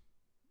find.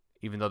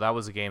 Even though that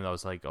was a game that I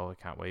was like, oh, I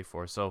can't wait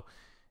for. So,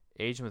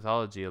 Age of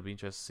Mythology, it'll be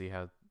interesting to see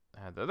how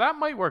that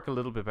might work a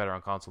little bit better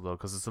on console, though,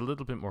 because it's a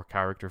little bit more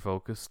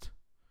character-focused.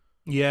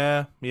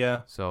 Yeah.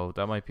 So,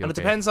 that might be And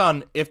okay. it depends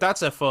on if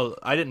that's a full.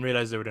 I didn't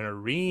realize they were doing a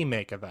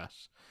remake of that.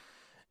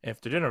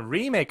 If they're doing a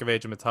remake of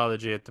Age of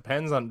Mythology, it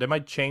depends on. They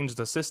might change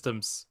the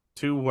systems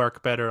to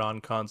work better on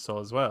console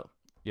as well.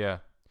 Yeah.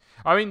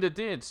 I mean, they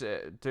did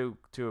do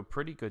a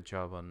pretty good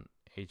job on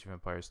Age of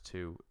Empires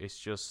 2. It's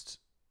just,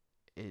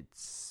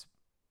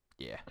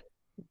 yeah.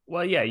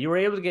 Well, yeah, you were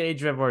able to get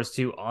Age of Empires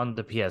 2 on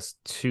the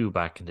PS2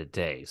 back in the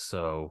day,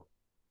 so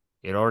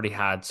it already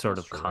had sort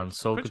That's of true.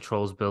 console Which-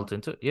 controls built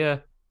into it. Yeah.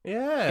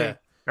 Yeah.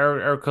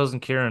 Our cousin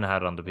Kieran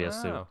had it on the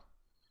PS2. Wow.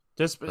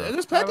 There's How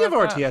plenty of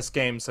about that? RTS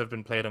games have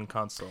been played on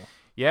console.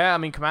 Yeah, I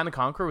mean, Command and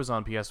Conquer was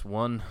on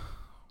PS1.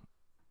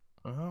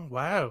 Oh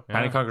wow. Yeah.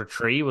 Command and Conquer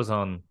 3 was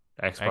on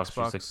Xbox Xbox,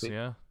 360.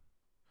 yeah.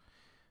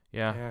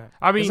 Yeah.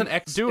 I mean, Isn't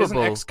doable, isn't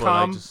but I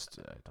XCOM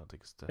don't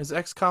think it's the... is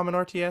XCOM an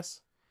RTS?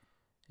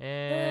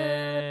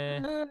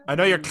 Eh, I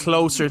know you're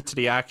closer to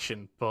the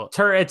action, but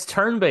It's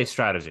turn-based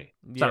strategy.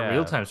 It's not Yeah.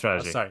 real-time oh,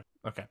 strategy. sorry.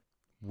 Okay.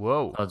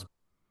 whoa.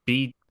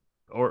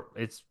 Oh,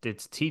 it's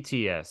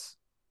TTS.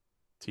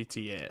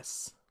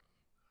 TTS.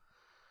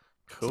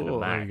 To the Cool.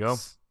 There you go.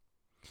 max.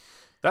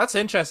 That's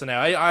interesting.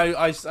 Now,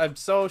 I'm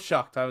so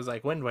shocked. I was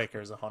like, Wind Waker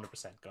is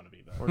 100% going to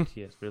be there.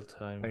 RTS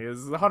real-time. Like,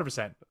 it's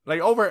 100%.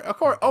 Like over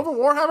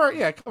Warhammer.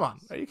 Yeah, come on.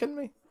 Are you kidding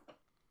me?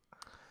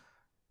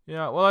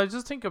 Yeah, well, I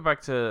just think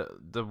back to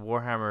the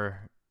Warhammer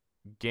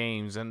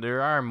games, and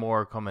there are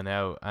more coming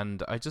out,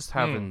 and I just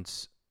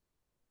haven't...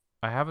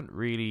 I haven't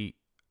really...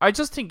 I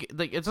just think,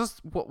 like, it's just...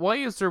 Why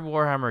is there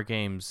Warhammer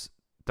games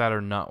that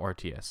are not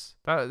RTS?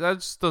 That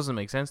just doesn't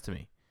make sense to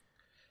me.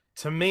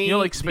 To me, You know,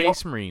 like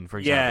Space Marine, for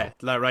example.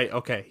 Yeah, like, right.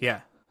 Okay,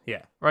 yeah.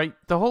 Right?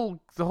 The whole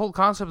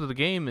concept of the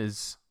game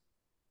is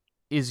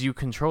you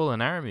control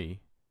an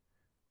army.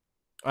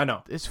 I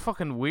know. It's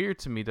fucking weird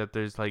to me that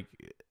there's, like,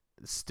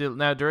 still...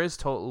 Now, there is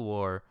Total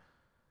War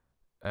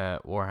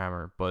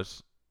Warhammer,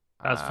 but...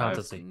 That's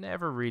fantasy. I've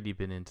never really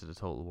been into the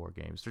Total War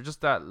games. They're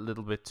just that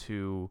little bit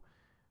too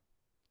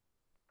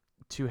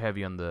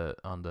heavy on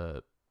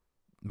the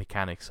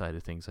mechanics side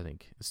of things. I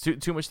think it's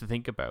too much to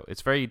think about.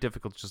 It's very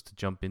difficult just to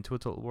jump into a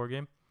Total War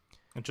game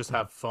And just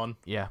have fun.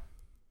 Yeah.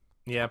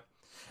 Yeah.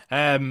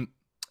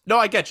 No,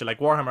 I get you. Like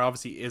Warhammer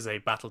obviously is a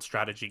battle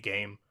strategy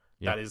game.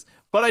 Yeah. That is,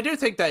 but I do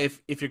think that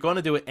if you're going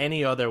to do it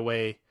any other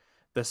way,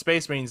 the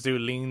Space Marines do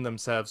lean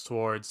themselves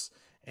towards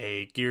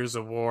a Gears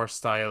of War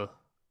style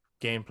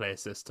gameplay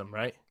system,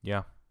 right?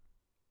 Yeah.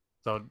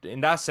 So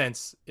in that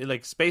sense,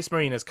 like Space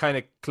Marine is kind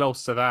of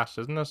close to that,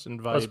 isn't it?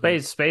 In Well,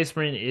 vibe. Space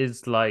Marine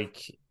is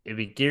like it'd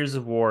be Gears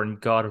of War and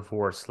God of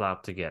War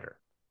slapped together.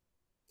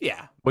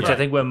 Yeah, Which I right.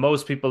 think when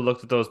most people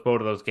looked at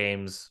both of those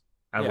games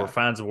and were Yeah.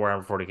 fans of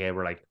Warhammer 40k,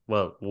 were like,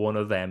 well, one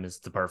of them is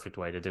the perfect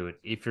way to do it.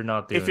 If you're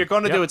not If you're doing,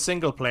 going to do Yep. it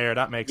single player,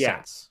 that makes yeah,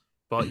 sense.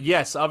 But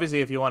yes,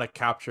 obviously, if you want to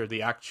capture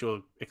the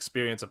actual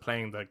experience of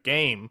playing the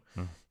game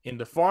Hmm. in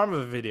the form of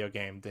a video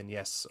game, then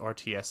yes,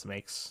 RTS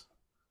makes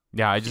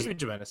Yeah, I a just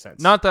huge amount of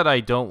sense. not that I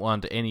don't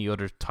want any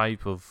other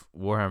type of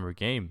Warhammer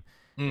game.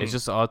 It's Mm.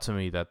 just odd to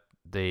me that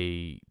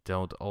they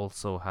don't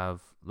also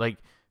have like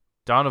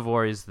Dawn of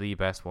War is the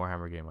best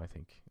Warhammer game, I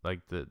think. Like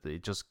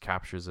it just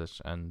captures it,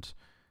 and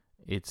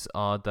it's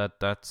odd that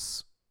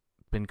that's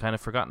been kind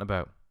of forgotten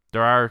about.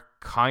 There are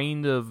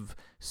kind of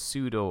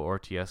pseudo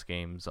RTS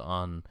games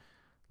on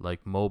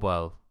like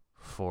mobile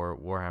for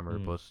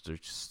Warhammer, but they're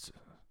just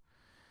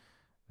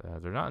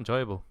they're not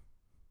enjoyable.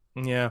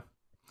 Yeah.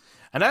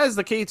 And that is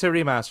the key to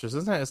remasters,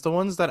 isn't it? It's the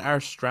ones that are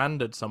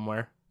stranded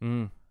somewhere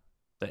Mm.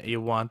 that you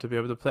want to be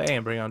able to play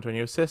and bring onto a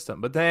new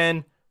system. But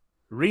then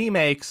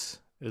remakes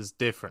is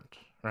different,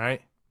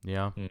 right?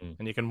 Yeah.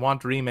 And you can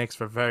want remakes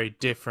for very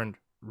different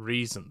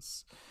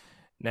reasons.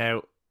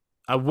 Now,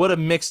 I would have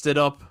mixed it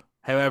up.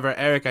 However,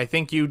 Eric, I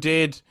think you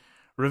did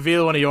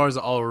reveal one of yours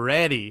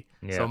already.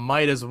 So yeah.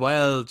 might as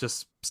well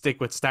just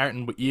stick with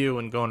starting with you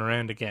and going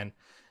around again.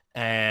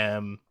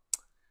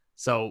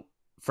 So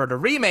for the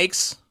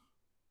remakes,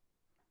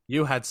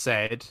 you had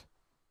said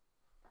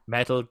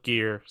Metal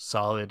Gear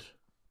Solid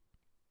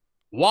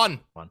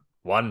 1.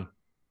 One.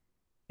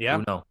 Yeah?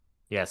 Uno.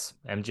 Yes,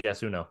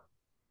 MGS Uno.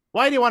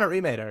 Why do you want it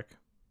remade, Eric?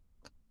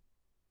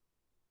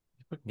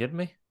 You kidding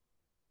me?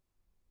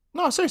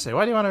 No, seriously,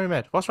 why do you want it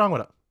remade? What's wrong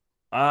with it?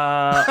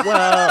 Well.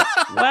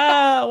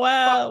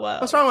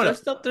 What's wrong with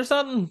there's it?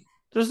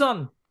 there's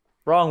nothing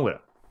wrong with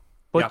it.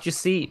 But Yeah. you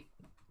see,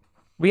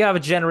 we have a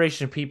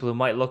generation of people who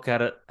might look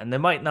at it and they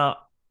might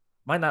not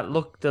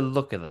look the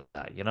look of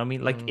that. You know what I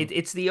mean? Like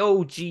it's the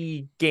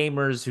OG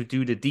gamers who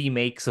do the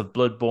demakes of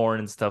Bloodborne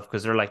and stuff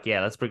because they're like,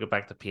 yeah, let's bring it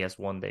back to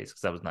PS1 days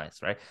because that was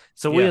nice, right?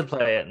 So Yeah. we'll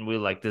play it and we'll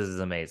like, this is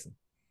amazing.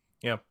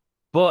 Yeah.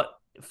 But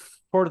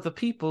for the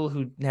people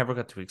who never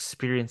got to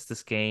experience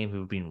this game,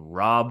 who've been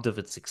robbed of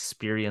its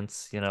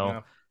experience,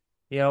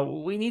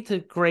 we need to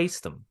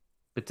grace them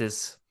with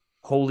this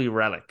holy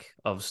relic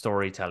of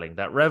storytelling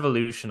that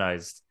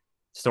revolutionized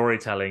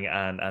storytelling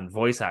and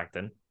voice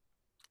acting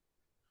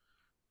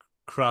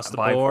Across the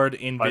by board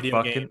in by video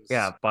fucking games.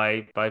 yeah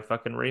by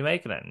fucking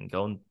remaking it and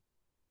go and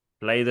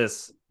play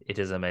this. It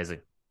is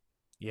amazing.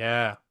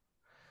 Yeah.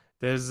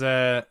 There is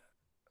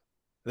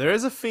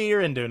a fear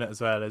in doing it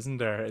as well, isn't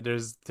there?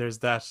 There's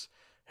that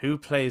who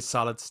plays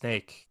Solid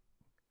Snake,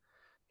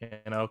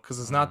 because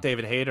it's not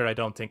David Hayter, I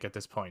don't think at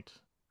this point.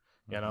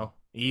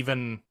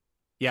 Even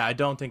I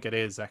don't think it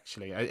is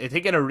actually. I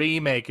think in a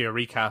remake you're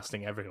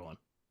recasting everyone.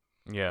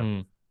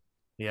 Yeah.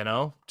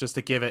 Just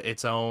to give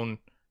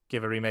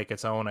a remake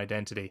its own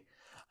identity.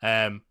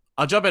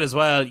 I'll jump in as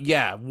well.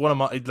 Yeah, one of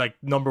my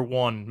number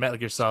one Metal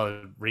Gear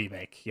Solid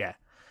remake. Yeah.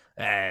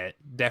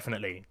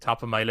 Definitely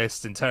top of my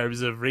list in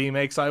terms of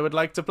remakes I would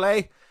like to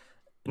play.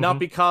 Not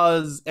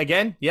because,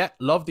 again,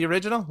 love the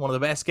original, one of the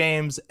best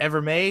games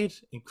ever made,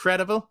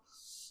 incredible.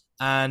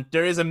 And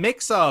there is a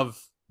mix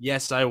of,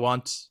 yes, I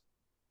want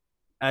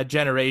a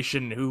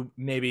generation who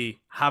maybe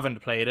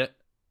haven't played it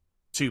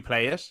to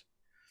play it.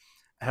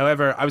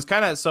 However, I was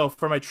so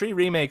for my 3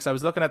 remakes, I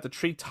was looking at the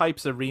 3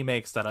 types of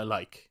remakes that I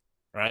like,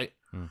 right?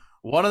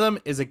 One of them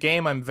is a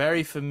game I'm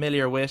very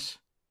familiar with,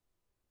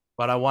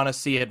 but I want to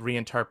see it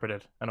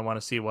reinterpreted and I want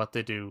to see what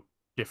they do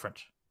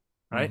different,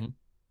 right?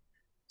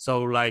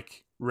 So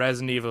like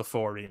Resident Evil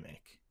 4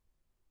 remake.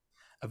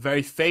 A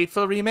very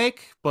faithful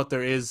remake, but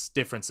there is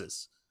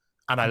differences.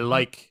 And I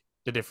like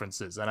the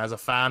differences. And as a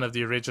fan of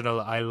the original,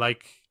 I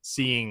like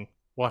seeing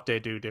what they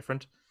do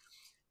different.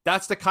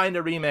 That's the kind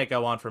of remake I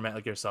want for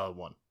Metal Gear Solid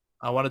 1.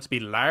 I want it to be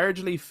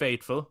largely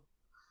faithful.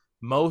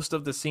 Most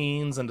of the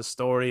scenes and the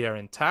story are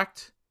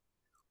intact,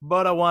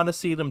 but I want to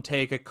see them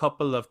take a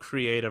couple of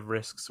creative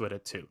risks with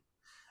it too.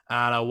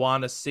 And I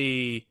want to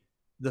see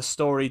the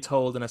story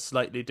told in a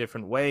slightly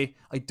different way.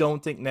 I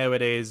don't think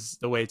nowadays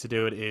the way to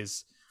do it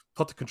is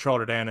put the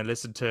controller down and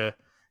listen to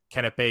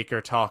Kenneth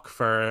Baker talk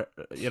for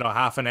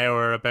half an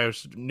hour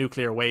about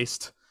nuclear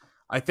waste.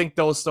 I think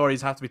those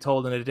stories have to be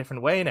told in a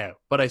different way now.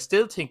 But I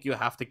still think you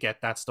have to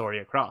get that story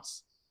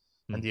across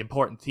and the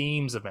important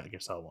themes of Metal Gear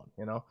Solid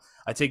 1.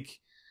 I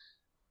think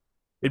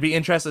it'd be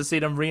interesting to see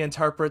them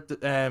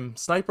reinterpret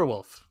Sniper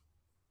Wolf,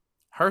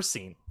 her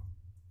scene,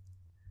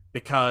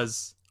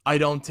 because I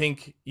don't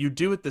think you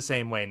do it the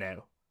same way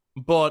now.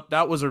 But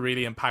that was a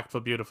really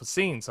impactful, beautiful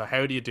scene. So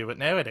how do you do it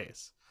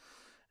nowadays?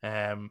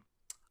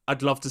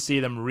 I'd love to see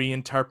them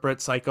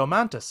reinterpret Psycho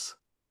Mantis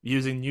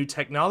using new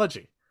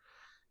technology.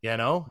 You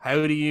know, how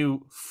do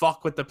you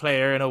fuck with the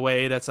player in a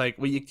way that's like,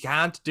 well, you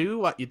can't do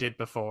what you did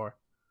before.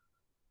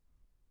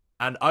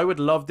 And I would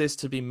love this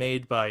to be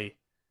made by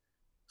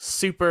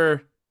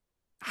super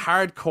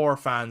hardcore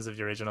fans of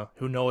the original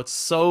who know it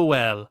so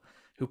well,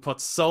 who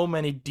put so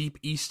many deep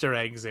Easter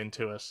eggs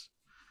into it.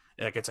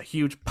 Like, it's a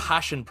huge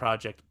passion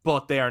project,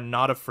 but they are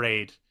not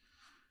afraid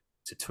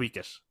to tweak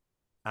it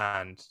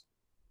and,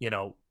 you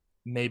know,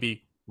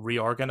 maybe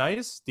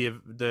reorganize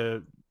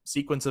the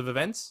sequence of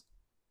events.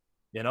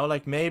 You know,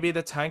 like maybe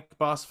the tank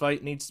boss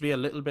fight needs to be a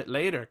little bit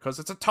later because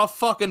it's a tough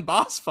fucking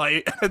boss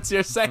fight. It's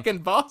your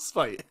second boss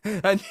fight,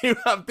 and you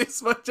have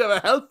this much of a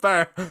health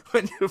bar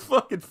when you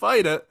fucking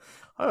fight it.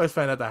 I always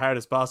found that the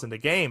hardest boss in the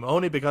game,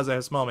 only because of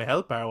how small my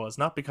health bar was,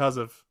 not because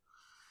of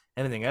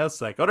anything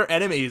else. Like, other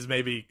enemies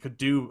maybe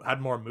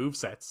had more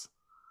movesets,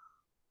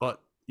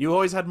 but you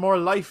always had more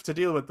life to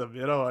deal with them,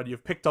 you know, and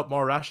you've picked up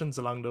more rations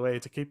along the way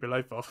to keep your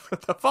life up.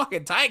 The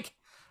fucking tank!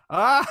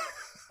 Ah!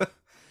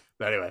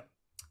 But anyway,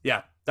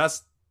 yeah,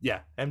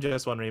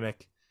 MGS1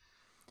 remake.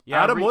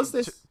 Yeah, Adam, was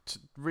this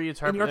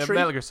reinterpret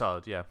Metal Gear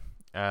Solid? Yeah,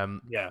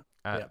 yeah.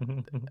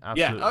 absolutely.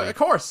 Yeah,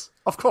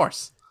 of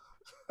course.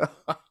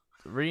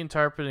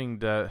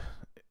 Reinterpreting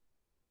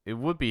it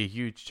would be a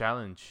huge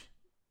challenge,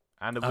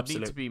 and it would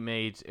Absolutely. need to be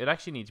made. It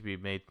actually need to be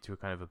made into a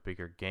kind of a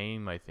bigger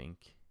game, I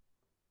think.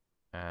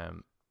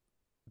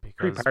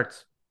 Three Because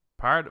parts.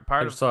 part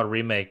Metal of Solid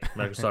Remake,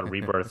 Metal Solid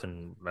Rebirth,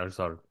 and Metal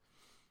Solid.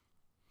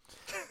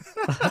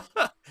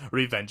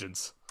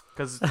 Revengeance.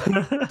 because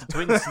the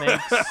Twin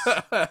Snakes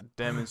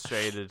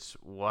demonstrated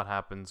what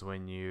happens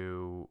when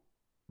you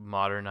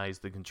modernize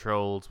the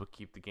controls but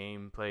keep the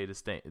gameplay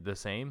the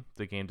same,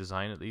 the game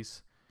design at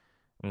least.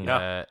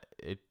 Yeah.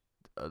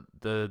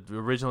 The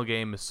original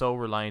game is so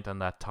reliant on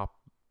that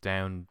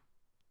top-down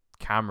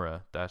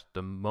camera that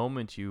the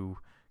moment you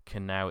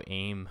can now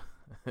aim,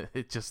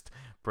 it just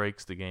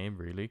breaks the game,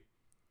 really.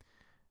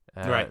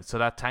 Right. So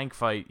that tank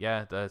fight,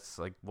 yeah, that's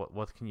like,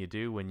 what can you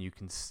do when you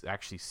can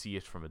actually see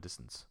it from a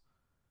distance?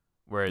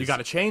 Whereas you got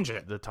to change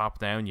it. The top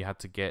down, you had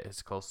to get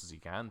as close as you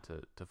can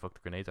to fuck the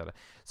grenades out of it.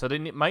 So they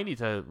might need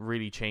to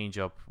really change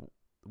up,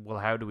 well,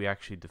 how do we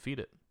actually defeat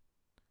it?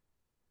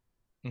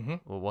 Mm-hmm.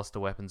 Well, what's the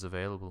weapons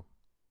available?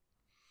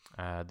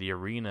 The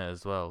arena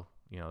as well.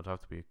 You know, it'd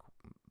have to be a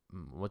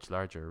much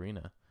larger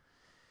arena.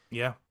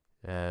 Yeah.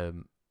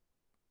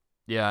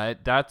 Yeah,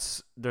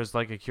 there's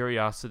like a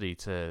curiosity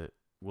to,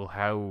 well,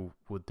 how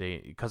would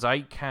they? Because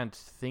I can't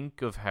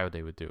think of how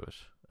they would do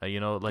it. You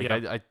know, like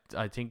Yeah.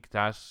 I think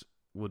that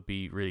would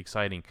be really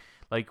exciting.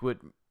 Like with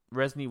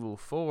Resident Evil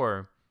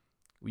 4,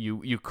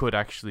 you could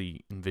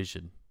actually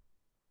envision,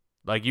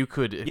 like you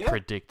could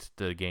predict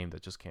the game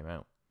that just came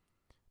out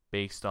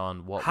based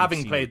on what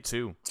having played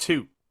two.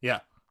 Yeah.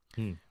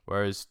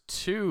 Whereas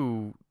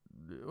 2,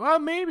 well,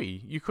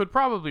 maybe you could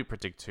probably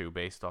predict 2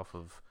 based off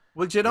of.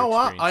 Well, do you know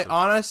what? I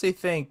honestly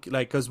think,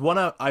 like, because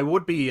I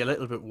would be a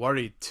little bit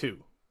worried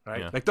too,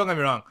 right? Yeah. Like, don't get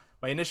me wrong.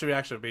 My initial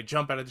reaction would be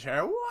jump out of the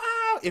chair.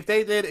 Wow! If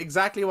they did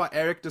exactly what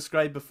Eric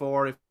described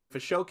before, if a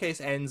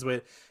showcase ends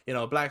with, you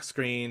know, black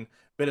screen,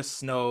 bit of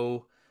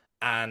snow,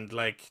 and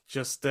like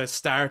just the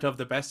start of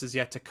the best is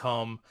yet to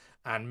come,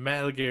 and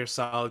Metal Gear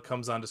Solid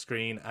comes on the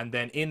screen, and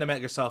then in the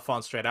Metal Gear Solid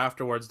font straight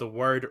afterwards, the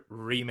word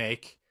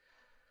remake.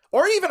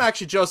 Or even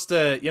actually just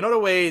you know the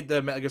way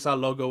the Metal Gear Solid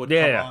logo would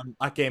come on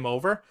at Game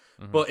Over,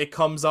 but it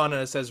comes on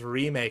and it says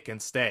remake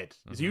instead.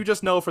 So you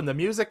just know from the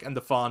music and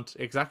the font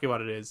exactly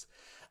what it is,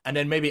 and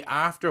then maybe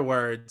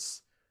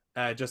afterwards,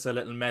 just a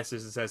little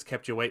message that says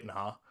 "kept you waiting,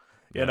 huh?"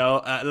 You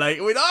know, like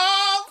we'd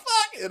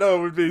fuck, you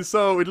know, we'd lose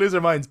our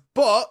minds.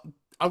 But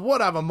I would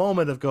have a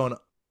moment of going,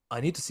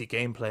 I need to see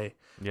gameplay.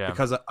 Yeah.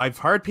 Because I've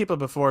heard people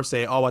before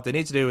say, oh, what they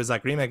need to do is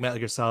like remake Metal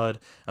Gear Solid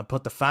and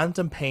put the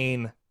Phantom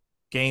Pain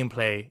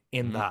gameplay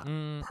in that.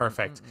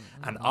 Perfect.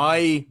 And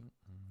I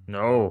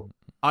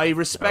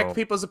respect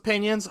people's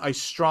opinions. I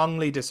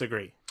strongly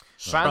disagree.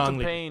 Phantom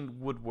Pain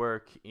would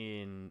work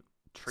in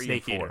 3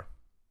 Snake and 4. Eater.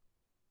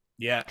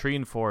 Yeah. 3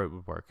 and 4 it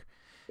would work.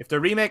 If they're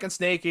remaking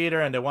Snake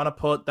Eater and they want to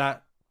put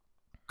that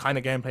kind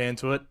of gameplay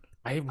into it,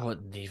 I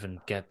wouldn't even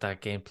get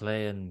that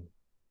gameplay and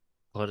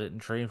put it in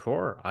 3 and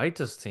 4. I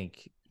just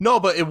think no,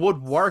 but it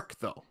would work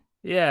though.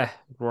 Yeah,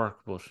 it'd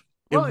work, but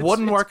it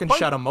wouldn't work in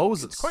Shadow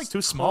Moses. It's quite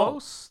too small.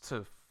 Close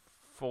to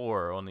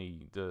 4.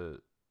 Only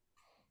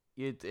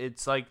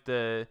it's like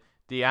the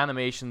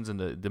animations and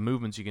the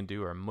movements you can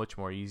do are much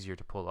more easier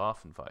to pull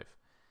off in 5.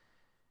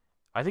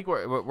 I think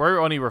we're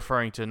only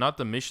referring to not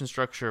the mission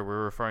structure.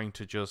 We're referring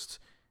to just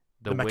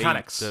the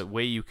mechanics, the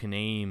way you can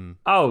aim.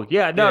 Oh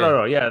yeah,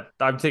 no. Yeah,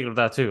 I'm thinking of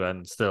that too,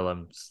 and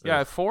still.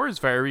 Yeah, 4 is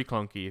very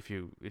clunky if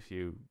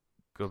you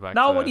go back.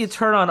 Now to when you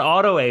turn on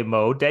auto aim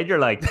mode, then you're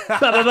like, blah,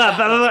 blah, blah, blah,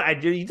 blah,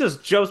 and you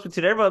just jumps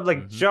between everyone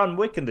like John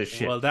Wick and this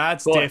shit. Well,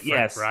 that's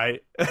different,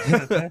 right?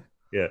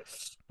 Yeah,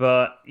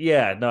 but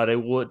yeah, no, they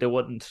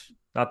wouldn't.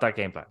 Not that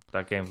gameplay.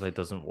 That gameplay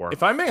doesn't work.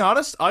 If I'm being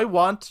honest, I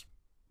want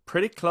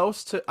pretty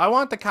close to. I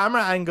want the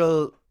camera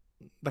angle.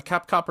 The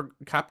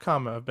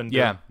Capcom have been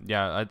doing.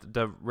 Yeah.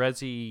 The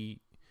Resi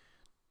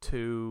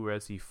 2,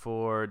 Resi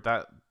 4,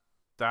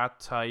 that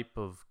type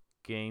of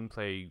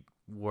gameplay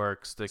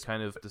works, the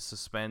kind of the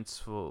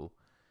suspenseful,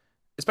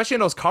 especially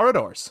in those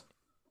corridors.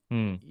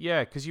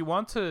 Yeah, because you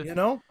want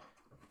to,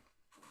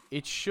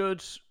 it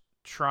should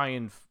try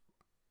and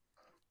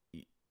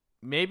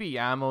maybe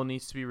ammo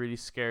needs to be really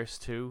scarce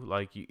too.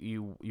 Like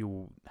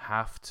you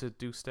have to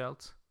do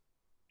stealth.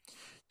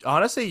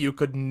 Honestly, you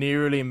could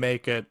nearly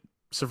make it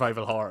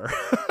survival horror.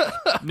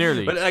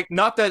 Nearly. But like,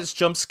 not that it's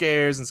jump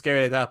scares and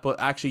scary like that, but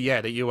actually,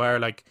 yeah, that you are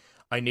like,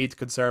 I need to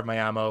conserve my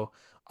ammo.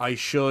 I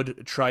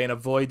should try and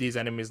avoid these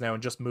enemies now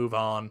and just move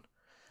on.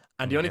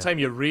 And the only time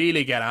you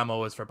really get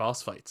ammo is for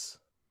boss fights.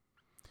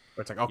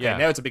 Where it's like, okay,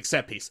 now it's a big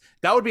set piece.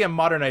 That would be a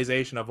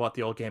modernization of what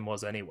the old game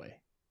was anyway.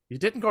 You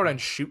didn't go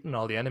around shooting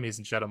all the enemies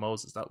in Shadow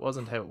Moses. That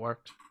wasn't how it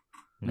worked.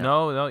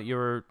 No,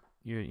 you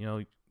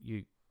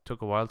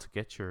took a while to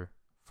get your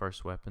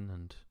first weapon,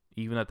 and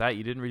even at that,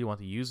 you didn't really want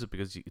to use it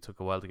because it took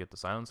a while to get the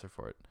silencer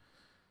for it.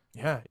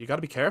 Yeah, you got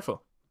to be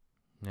careful.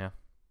 Yeah.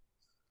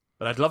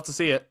 But I'd love to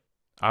see it.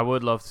 I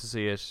would love to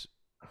see it.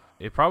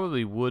 It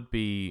probably would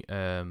be...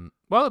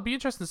 well, it'd be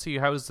interesting to see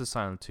how does the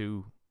Silent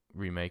 2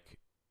 remake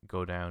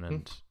go down,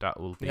 and that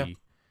will be...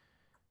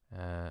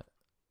 that'll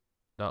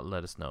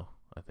let us know,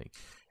 I think.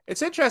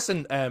 It's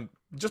interesting,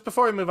 just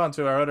before we move on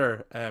to our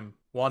other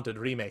wanted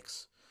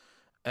remakes,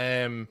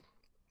 there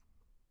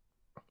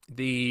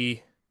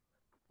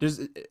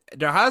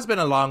has been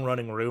a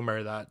long-running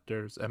rumor that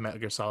there's a Metal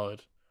Gear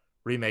Solid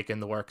remake in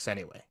the works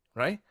anyway,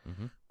 right?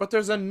 Mm-hmm. But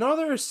there's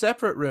another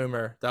separate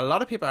rumor that a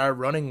lot of people are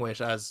running with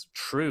as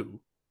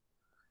true,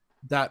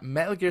 that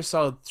Metal Gear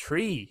Solid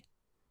 3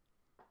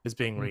 is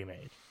being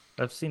remade.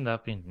 I've seen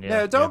that being...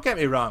 Now, don't get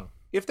me wrong.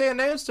 If they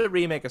announced a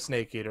remake of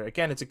Snake Eater,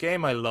 again, it's a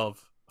game I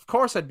love. Of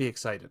course I'd be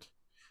excited.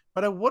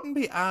 But I wouldn't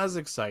be as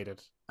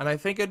excited. And I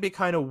think it'd be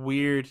kind of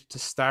weird to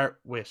start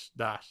with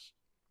that.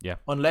 Yeah.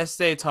 Unless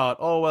they thought,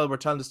 oh, well, we're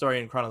telling the story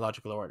in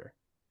chronological order.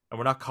 And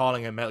we're not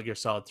calling it Metal Gear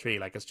Solid 3.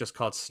 Like, it's just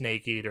called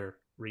Snake Eater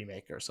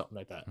Remake or something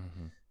like that.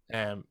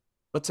 Mm-hmm.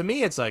 But to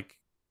me, it's like,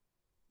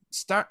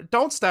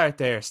 don't start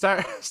there.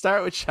 Start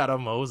with Shadow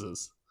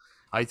Moses,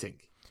 I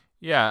think.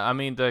 Yeah, I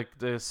mean,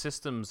 the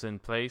systems in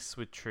place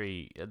with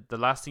 3, the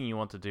last thing you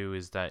want to do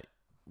is that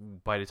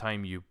by the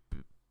time you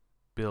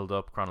build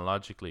up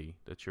chronologically,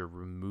 that you're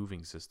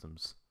removing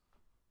systems.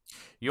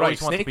 You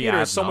always want Snake to be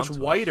Eater is so much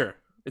onto wider.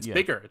 It's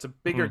bigger. It's a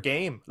bigger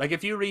game. Like,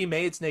 if you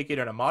remade Snake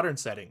Eater in a modern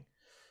setting,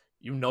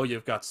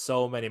 you've got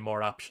so many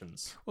more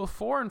options. Well,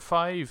 4 and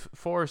 5,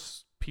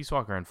 4's Peace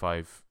Walker and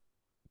 5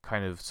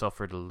 kind of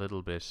suffered a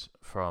little bit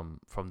from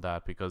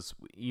that, because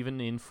even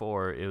in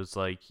 4 it was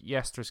like,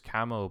 yes, there's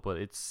camo, but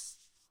it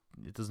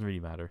doesn't really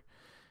matter.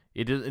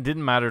 It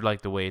didn't matter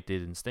like the way it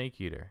did in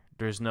Snake Eater.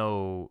 There's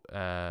no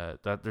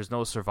there's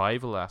no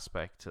survival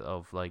aspect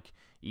of like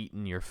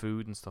eating your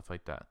food and stuff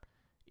like that.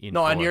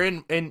 And you're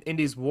in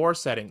these war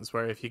settings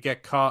where if you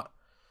get caught,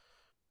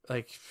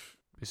 like,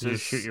 you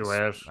shoot your way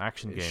out.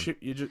 Action game.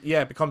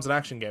 It becomes an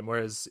action game.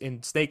 Whereas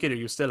in Snake Eater,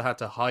 you still had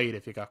to hide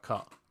if you got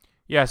caught.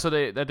 Yeah, so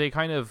they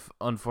kind of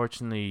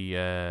unfortunately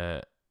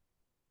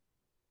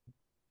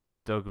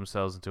dug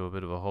themselves into a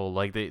bit of a hole.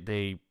 Like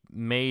they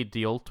made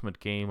the ultimate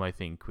game, I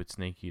think, with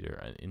Snake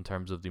Eater in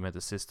terms of the amount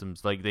of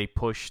systems. Like, they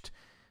pushed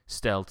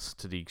stealth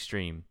to the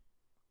extreme.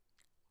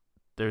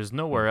 There's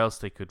nowhere else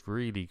they could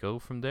really go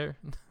from there.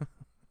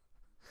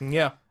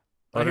 Yeah,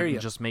 I hear you.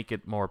 Just make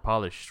it more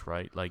polished,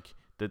 right? Like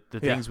the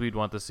things we'd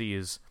want to see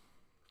is,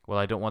 well,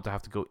 I don't want to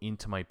have to go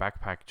into my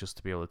backpack just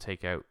to be able to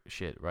take out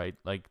shit, right?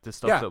 Like the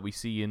stuff that we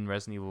see in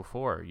Resident Evil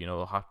 4,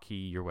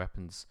 hotkey your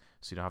weapons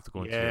so you don't have to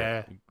go into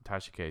your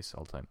attaché case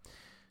all the time.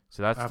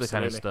 So that's the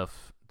kind of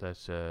stuff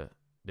that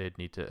they'd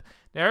need to...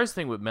 There's the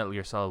thing with Metal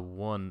Gear Solid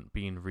 1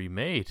 being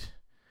remade.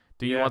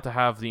 Do you want to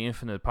have the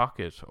infinite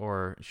pocket,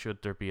 or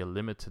should there be a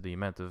limit to the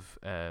amount of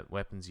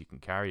weapons you can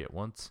carry at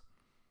once?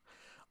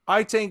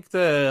 I think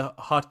the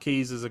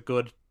hotkeys is a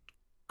good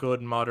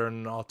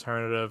modern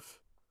alternative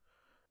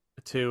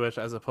to it,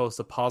 as opposed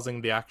to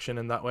pausing the action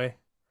in that way.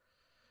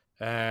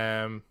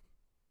 But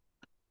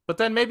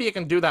then maybe you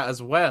can do that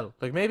as well.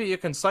 Like, maybe you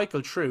can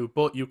cycle through,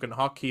 but you can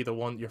hotkey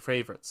your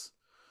favorites.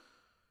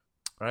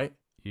 Right?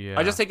 Yeah.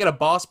 I just think in a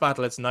boss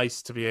battle, it's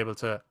nice to be able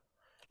to...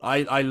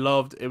 I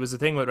loved... It was the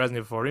thing with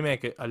Resident Evil 4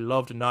 Remake. I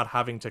loved not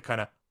having to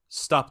kind of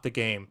stop the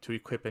game to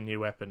equip a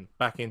new weapon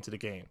back into the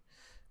game.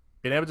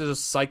 Being able to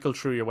just cycle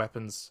through your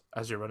weapons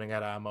as you're running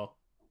out of ammo.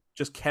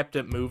 Just kept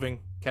it moving,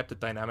 kept it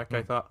dynamic,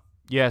 I thought.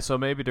 Yeah, so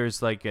maybe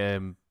there's like...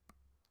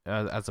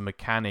 as a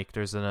mechanic,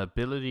 there's an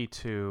ability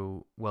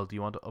to... Well, do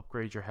you want to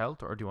upgrade your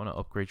health, or do you want to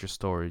upgrade your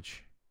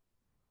storage?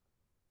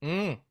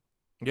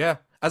 Yeah.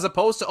 As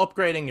opposed to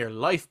upgrading your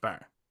life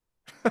bar.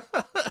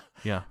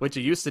 Yeah. Which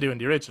you used to do in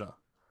the original.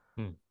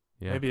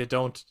 Yeah. Maybe you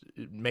don't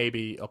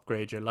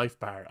upgrade your life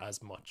bar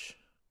as much.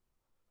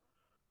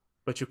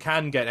 But you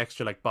can get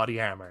extra like body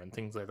armor and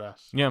things like that.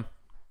 Yeah.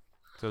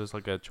 So there's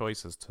like a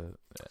choice as to...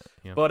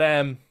 But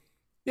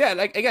yeah,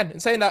 like, again, in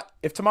saying that,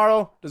 if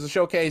tomorrow there's a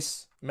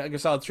showcase, Metal Gear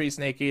Solid 3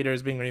 Snake Eater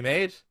is being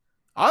remade,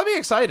 I'll be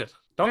excited.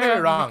 Don't get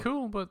me wrong.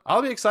 Cool, but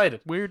I'll be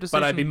excited. Weird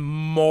decision. But I'd be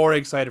more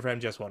excited for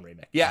MGS1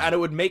 Remake. Yeah, and it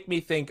would make me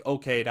think,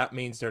 okay, that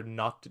means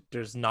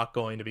there's not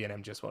going to be an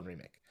MGS1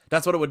 Remake.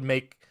 That's what it would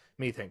make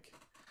me think.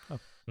 Oh.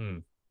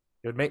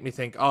 It would make me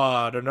think,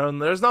 oh,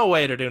 there's no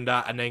way they're doing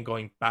that and then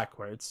going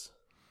backwards.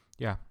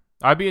 Yeah.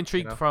 I'd be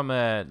intrigued from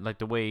like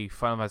the way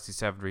Final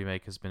Fantasy VII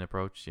Remake has been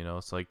approached,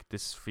 It's like,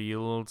 this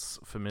feels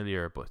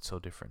familiar, but it's so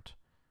different.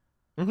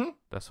 Mm-hmm.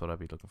 That's what I'd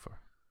be looking for.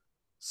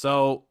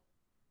 So,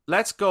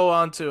 let's go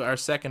on to our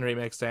second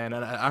remake then.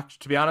 And actually,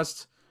 to be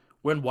honest,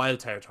 we're in wild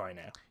territory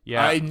now.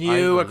 Yeah, I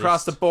knew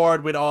across the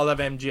board we'd all have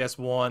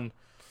MGS1,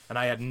 and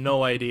I had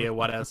no idea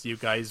what else you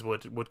guys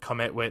would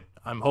commit with.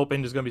 I'm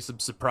hoping there's going to be some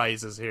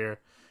surprises here.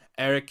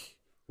 Eric,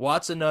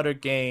 what's another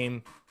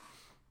game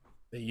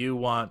that you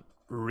want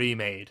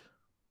remade?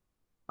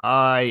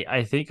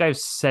 I think I've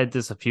said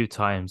this a few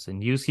times,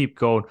 and you keep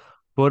going,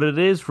 but it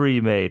is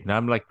remade. And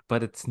I'm like,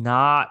 but it's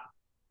not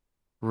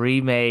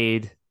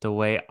remade the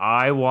way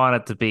I want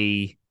it to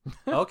be.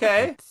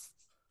 Okay.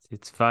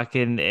 It's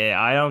fucking,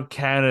 I don't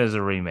count it as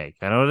a remake.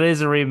 I know it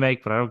is a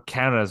remake, but I don't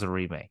count it as a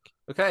remake.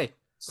 Okay.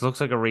 This looks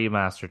like a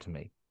remaster to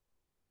me.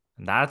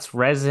 And that's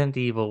Resident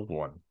Evil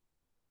 1.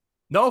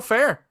 No,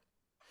 fair.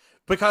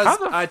 Because how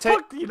the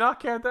fuck do you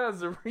not count that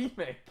as a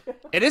remake?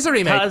 It is a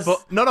remake,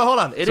 but no, hold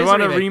on. It is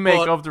a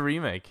remake of the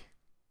remake.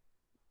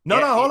 No,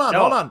 hold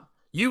on.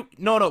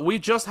 We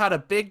just had a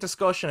big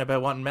discussion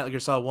about wanting Metal Gear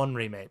Solid 1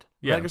 remade.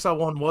 Yeah. Metal Gear Solid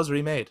 1 was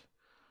remade.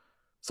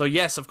 So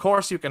yes, of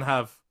course you can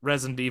have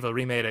Resident Evil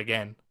remade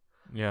again.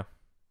 Yeah.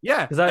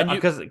 Yeah.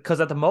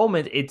 Because at the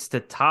moment it's the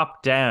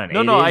top down.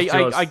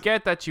 I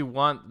get that you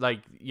want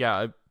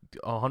 100%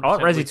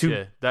 Resident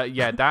 2.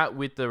 That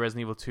with the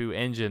Resident Evil 2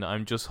 engine,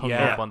 I'm just hung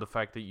up on the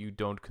fact that you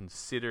don't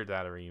consider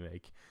that a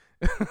remake.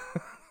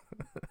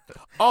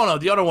 Oh no,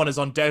 the other one is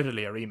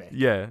undoubtedly a remake.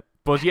 Yeah.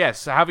 But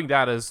yes, having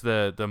that as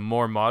the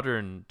more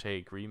modern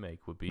take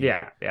remake would be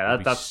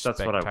that's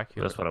what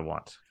I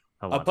want.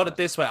 I'll put it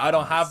this way: I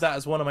don't have that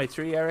as one of my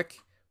 3, Eric.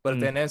 But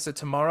if they announce it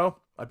tomorrow,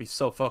 I'd be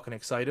so fucking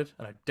excited,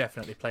 and I'd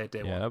definitely play it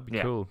day one. Yeah, that'd be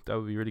cool. That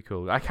would be really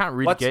cool. I can't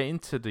really get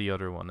into the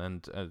other one,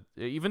 and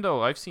even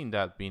though I've seen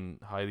that being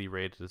highly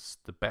rated as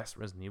the best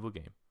Resident Evil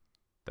game,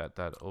 that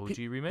OG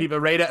remake. People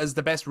rate it as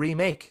the best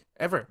remake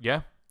ever.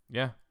 Yeah.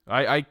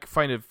 I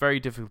find it very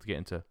difficult to get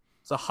into.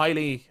 It's a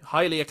highly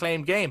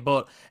acclaimed game.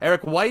 But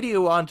Eric, why do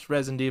you want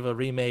Resident Evil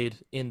remade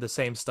in the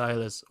same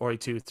style as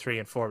RE2, 3,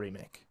 and 4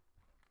 remake?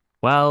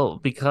 Well,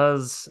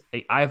 because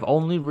I've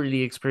only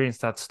really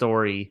experienced that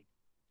story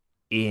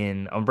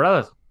in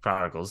Umbrella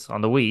Chronicles on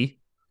the Wii.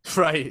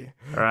 Right.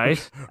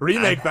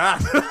 Remake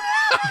that.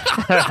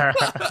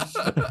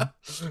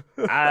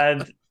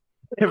 And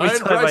every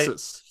time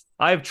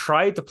I've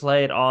tried to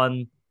play it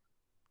on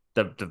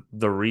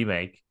the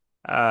remake.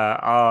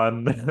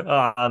 On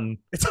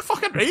it's a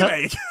fucking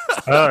remake.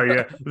 Oh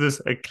yeah,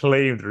 this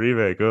acclaimed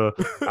remake. On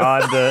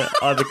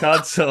the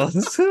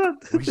consoles.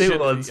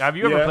 Have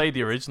you ever played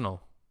the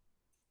original?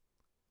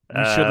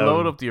 We should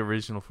load up the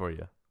original for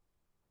you.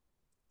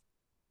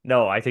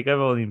 No, I think I've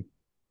only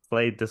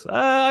played this.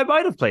 I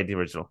might have played the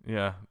original.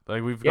 Yeah,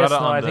 like we've got it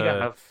on I think I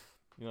have.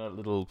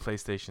 Little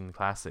PlayStation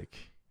Classic.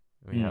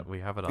 We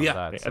have it on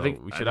that. So I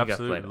think, we should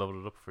absolutely load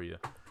it up for you.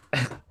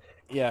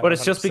 Yeah, but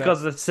it's 100%. Just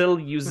because it still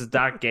uses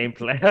that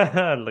gameplay.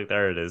 Look,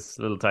 there it is,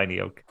 little tiny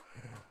oak.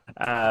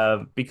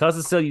 Because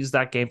it still uses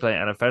that gameplay,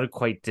 and I found it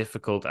quite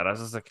difficult, and I was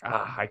just like,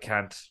 I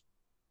can't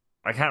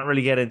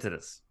really get into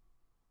this.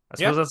 I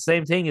suppose that's the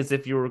same thing as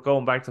if you were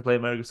going back to play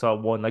Metal Gear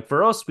Solid 1. Like,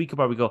 for us, we could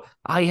probably go,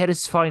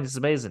 this is fine, this is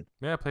amazing.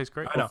 Yeah, it plays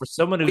great. But for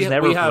someone who's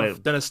never played... We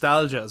have the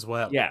nostalgia as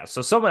well. Yeah,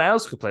 so someone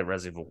else could play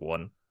Resident Evil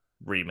 1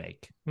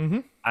 Remake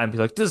and be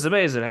like, this is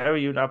amazing, how are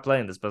you not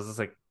playing this? But it's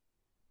like,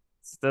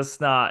 it's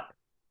not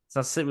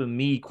sitting with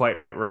me quite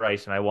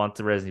right, and I want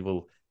the Resident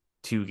Evil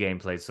 2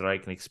 gameplay so that I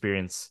can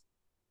experience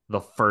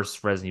the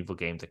first Resident Evil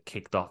game that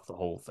kicked off the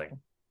whole thing.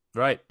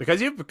 Right,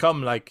 because you've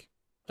become like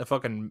a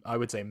fucking, I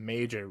would say,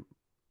 major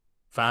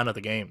fan of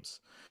the games.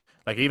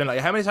 Like, even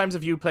like, how many times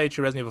have you played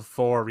through Resident Evil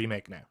 4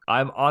 Remake now?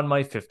 I'm on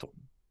my 5th one.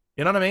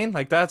 You know what I mean?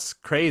 Like, that's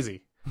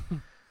crazy.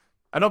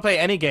 I don't play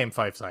any game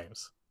 5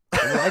 times.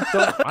 I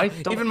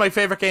don't. Even my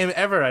favorite game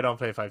ever, I don't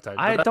play 5 times.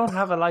 I don't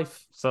have a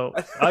life, so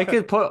I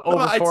could put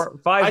over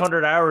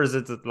 500 hours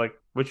into like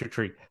Witcher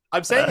 3.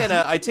 I'm saying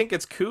I think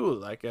it's cool.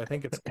 Like, I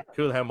think it's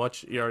cool how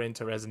much you're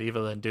into Resident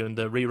Evil and doing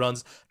the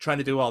reruns, trying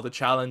to do all the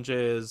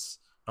challenges,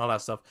 all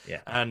that stuff. Yeah.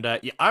 And I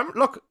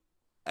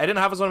didn't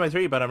have it as one of my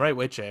 3, but I'm right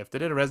with you. If they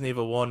did a Resident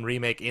Evil 1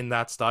 remake in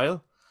that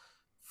style,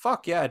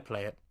 fuck yeah, I'd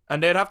play it.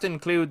 And they'd have to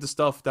include the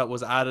stuff that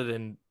was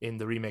added in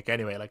the remake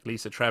anyway, like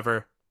Lisa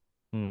Trevor.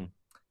 You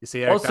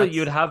see, Eric, also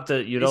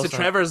Lisa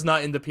Trevor's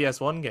not in the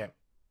PS1 game.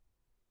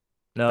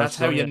 No, that's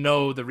how you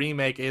know the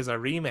remake is a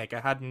remake.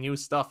 It had new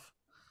stuff.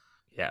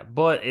 Yeah,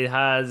 but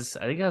I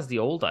think it has the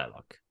old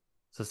dialogue,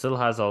 so it still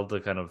has all the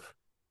kind of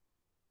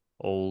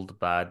old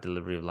bad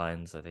delivery of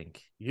lines. I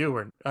think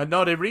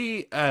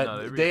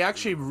they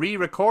actually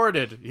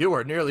re-recorded. You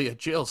were nearly a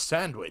Jill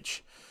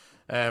sandwich.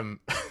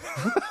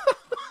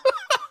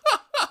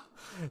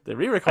 They I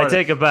re-recorded.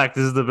 take it back.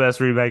 This is the best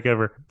remake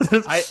ever.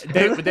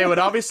 They would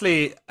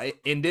obviously,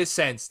 in this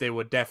sense, they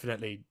would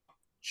definitely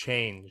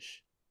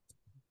change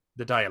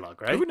the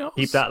dialogue, right? Who knows?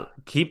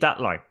 keep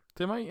that line.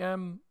 They might.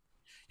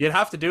 You'd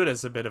have to do it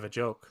as a bit of a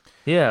joke.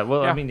 Yeah,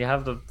 well, I Yeah. mean, you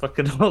have the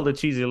fucking all the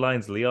cheesy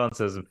lines Leon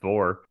says in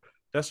 4.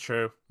 That's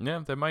true.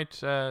 Yeah, they might.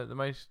 They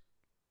might.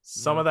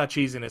 Some of that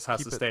cheesiness has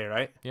Keep to it. stay,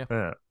 right?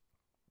 Yeah.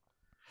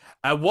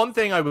 One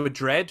thing I would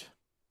dread,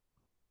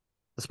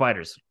 The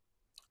spiders.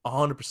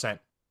 100%.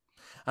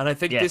 And I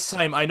think Yes. this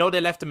time, I know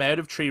they left them out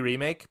of 3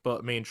 Remake, but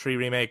I mean, 3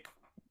 Remake,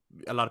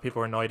 a lot of people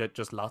were annoyed at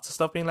just lots of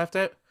stuff being left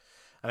out.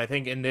 And I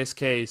think in this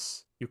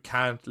case, you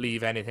can't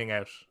leave anything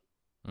out.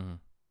 Mhm.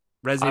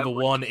 Resident Evil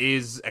 1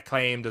 is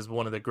acclaimed as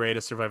one of the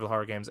greatest survival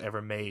horror games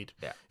ever made.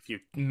 Yeah. If you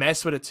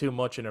mess with it too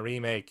much in a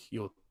remake,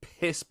 you'll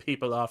piss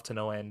people off to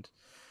no end.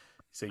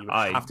 So you would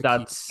have to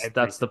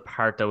That's the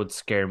part that would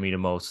scare me the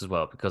most as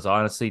well, because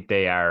honestly,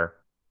 they are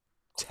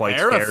quite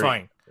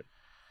terrifying. scary.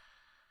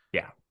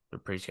 Yeah, they're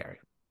pretty scary.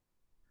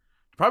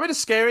 Probably the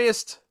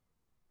scariest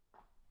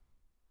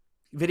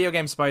video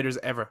game spiders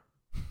ever.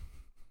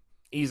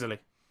 Easily.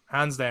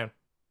 Hands down.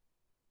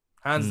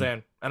 Hands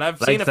down. And I've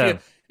seen a few.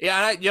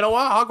 Yeah, you know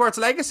what? Hogwarts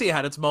Legacy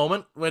had its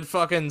moment with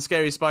fucking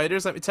scary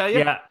spiders, let me tell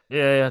you.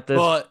 Yeah.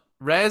 But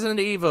Resident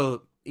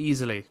Evil,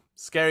 easily.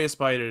 Scariest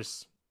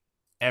spiders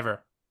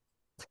ever.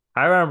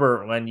 I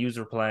remember when you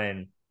were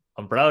playing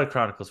Umbrella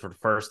Chronicles for the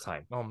first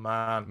time. Oh,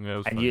 man. Yeah, it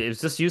was And funny. it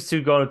was just used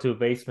to going into a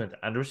basement,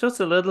 and there was just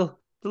a little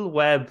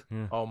web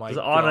Oh, my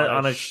just God.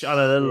 on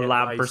a little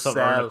lamp or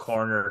something in a myself.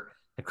 corner.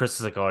 And Chris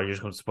is like, "Oh, here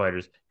comes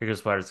spiders. Here comes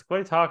spiders." Like, what are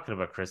you talking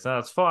about, Chris? No,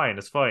 it's fine.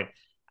 It's fine.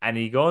 And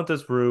you go into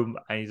this room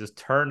and you just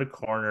turn the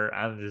corner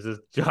and there's this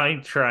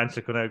giant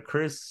tarantula coming out.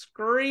 Chris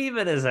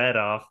screaming his head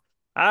off.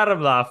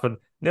 Adam laughing.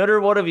 Neither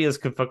one of you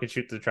could fucking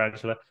shoot the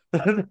tarantula.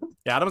 Yeah,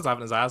 Adam's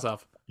laughing his ass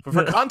off. But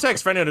for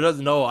context, for anyone who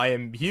doesn't know, I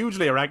am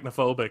hugely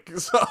arachnophobic.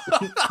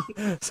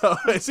 So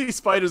I see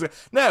spiders.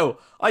 Now,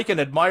 I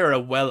can admire a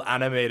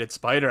well-animated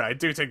spider. I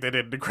do think they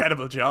did an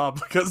incredible job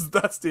because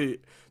that's the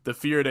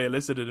fear they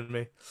elicited in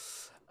me.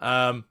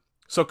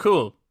 So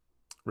cool.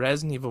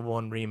 Resident Evil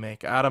 1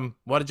 Remake. Adam,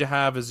 what did you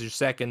have as your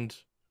second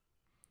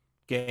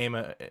game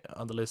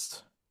on the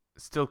list?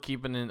 Still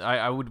keeping in.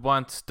 I would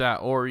want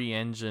that Ori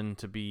engine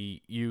to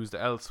be used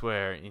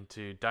elsewhere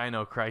into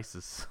Dino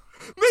Crisis.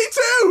 Me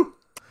too!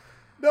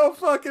 No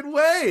fucking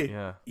way!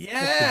 Yeah.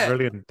 Yeah!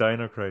 Brilliant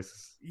Dino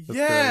Crisis. That's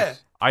Yeah! great.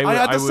 I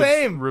had the would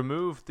same.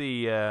 remove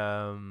the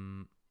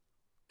kind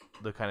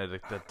of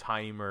the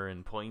timer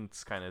and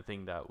points kind of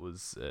thing that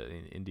was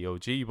in the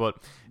OG, but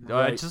I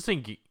Right. just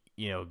think,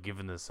 you know,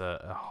 given this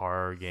a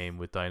horror game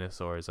with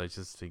dinosaurs, I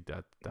just think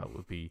that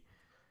would be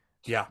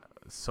Yeah.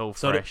 so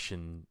So fresh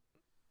and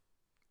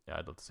yeah,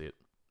 I'd love to see it.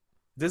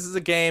 This is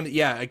a game,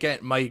 yeah, again,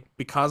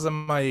 because of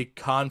my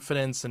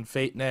confidence and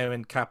faith now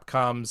in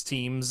Capcom's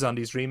teams on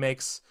these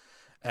remakes,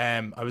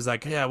 I was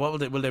like, yeah, what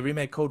will they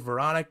remake Code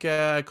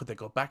Veronica? Could they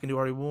go back and do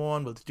Ori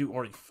 1? Will they do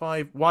Ori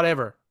 5?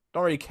 Whatever.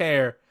 Don't really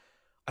care.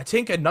 I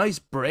think a nice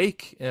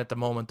break at the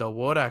moment, though,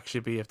 would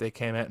actually be if they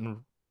came out and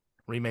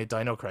remade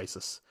Dino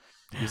Crisis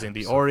using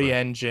the So Ori fun.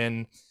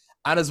 engine.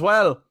 And as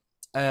well,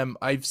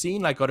 I've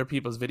seen like other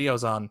people's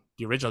videos on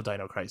the original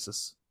Dino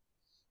Crisis.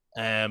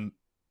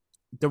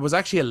 There was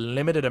actually a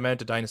limited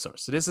amount of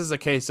dinosaurs. So this is a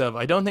case of,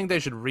 I don't think they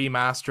should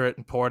remaster it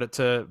and port it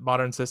to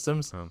modern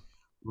systems.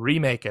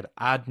 Remake it,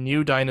 add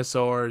new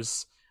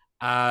dinosaurs,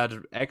 add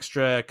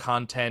extra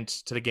content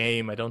to the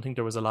game. I don't think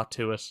there was a lot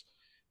to it.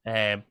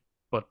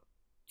 But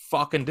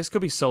fucking, this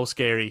could be so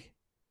scary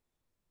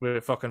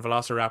with fucking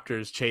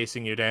velociraptors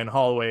chasing you down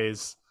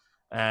hallways.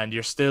 And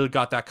you're still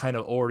got that kind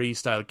of Ori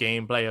style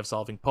gameplay of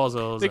solving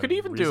puzzles. They could and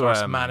even do,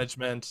 resource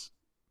management.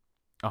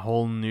 A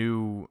whole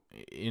new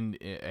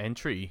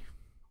entry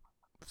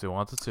if they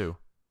wanted to.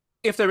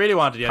 If they really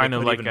wanted, yeah, Kind they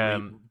of could like,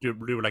 even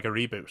do like a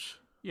reboot.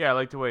 Yeah, I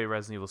like the way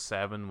Resident Evil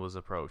 7 was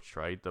approached,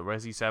 right? The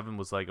Resi 7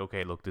 was like,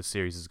 okay, look, this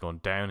series is going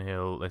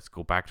downhill. Let's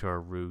go back to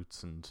our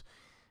roots. And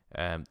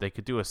they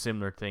could do a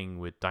similar thing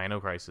with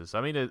Dino Crisis.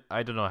 I mean,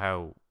 I don't know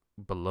how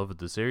beloved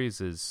the series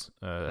is,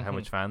 how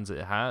much fans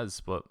it has,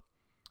 but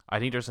I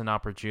think there's an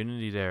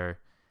opportunity there.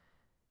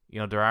 You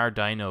know, there are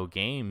Dino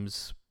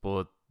games,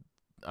 but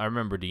I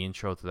remember the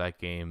intro to that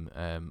game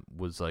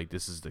was like,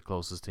 this is the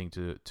closest thing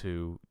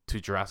to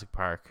Jurassic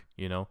Park,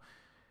 you know?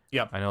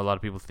 Yeah. I know a lot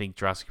of people think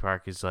Jurassic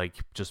Park is like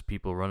just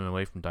people running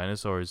away from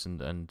dinosaurs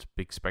and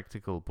big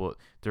spectacle, but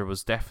there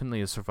was definitely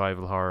a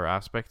survival horror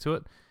aspect to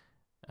it.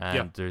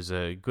 And there's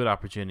a good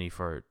opportunity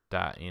for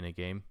that in a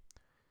game.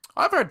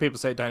 I've heard people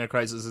say Dino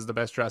Crisis is the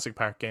best Jurassic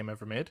Park game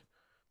ever made.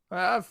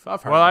 I've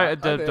heard. Well,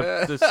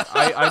 that.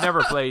 I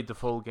never played the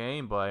full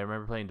game, but I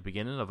remember playing the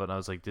beginning of it, and I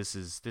was like, this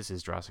is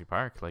Jurassic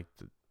Park. Like,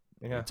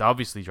 it's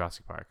obviously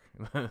Jurassic Park.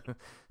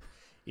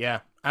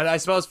 Yeah, and I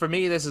suppose for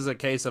me, this is a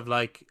case of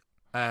like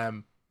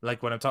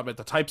when I'm talking about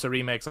the types of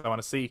remakes I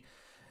want to see,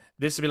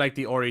 this would be like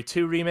the Ori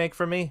 2 remake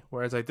for me,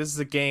 where it's like, this is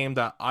a game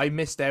that I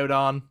missed out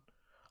on.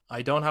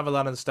 I don't have a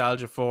lot of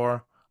nostalgia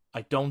for.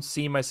 I don't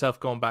see myself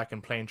going back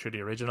and playing through the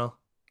original.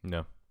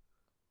 No.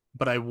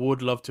 but I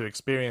would love to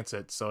experience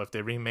it. So if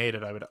they remade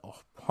it, I would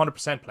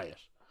 100% play it.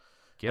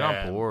 Get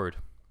on board.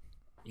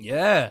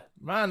 Yeah,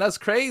 man, that's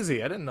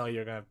crazy. I didn't know you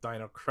were gonna have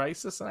Dino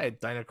Crisis. I had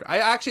I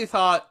actually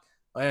thought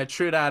when I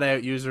threw that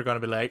out, you were gonna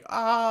be like,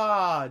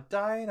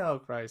 Dino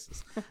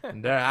Crisis.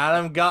 And there,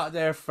 Adam got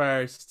there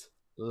first.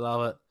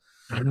 Love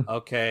it.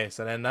 Okay,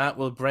 so then that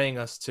will bring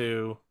us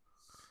to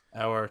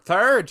our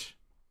third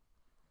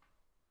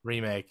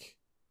remake.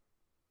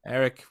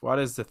 Eric, what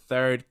is the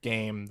third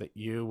game that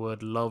you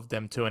would love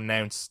them to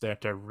announce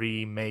that they're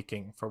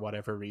remaking for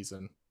whatever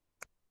reason?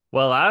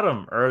 Well,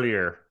 Adam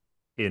earlier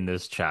in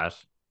this chat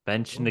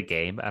mentioned a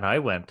game, and I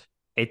went,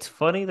 it's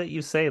funny that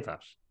you say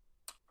that.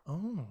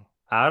 Oh.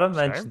 Adam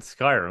mentioned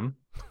Skyrim,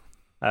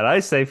 and I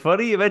say,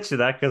 funny you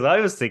mentioned that because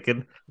I was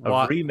thinking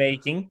of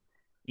remaking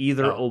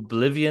either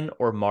Oblivion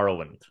or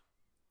Morrowind.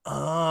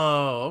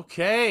 Oh,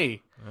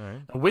 okay. All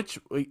right. Which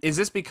is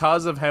this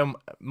because of how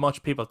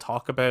much people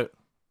talk about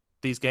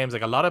these games?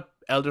 Like a lot of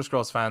Elder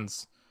Scrolls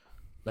fans,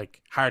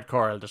 like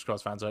hardcore Elder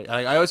Scrolls fans, right?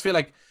 I always feel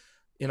like,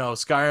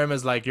 Skyrim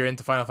is like you're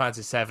into Final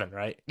Fantasy VII,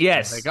 right?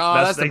 Yes. Like,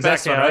 that's the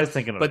best one, right? I was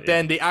thinking of but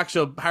then the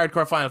actual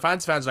hardcore Final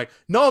Fantasy fans are like,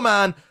 no,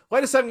 man,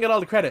 why does 7 get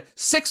all the credit?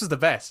 6 is the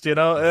best, So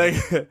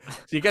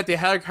you get the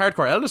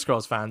hardcore Elder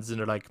Scrolls fans, and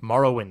they're like,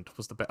 Morrowind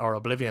was the best, or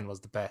Oblivion was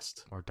the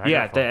best. Or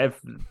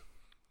Daggerfall.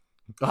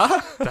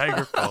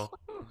 Daggerfall.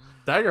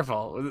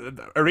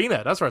 Daggerfall.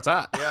 Arena, that's where it's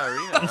at. Yeah,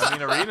 Arena. I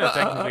mean, Arena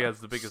technically has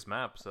the biggest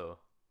map, so.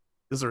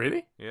 Is it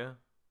really? Yeah.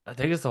 I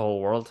think it's the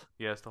whole world.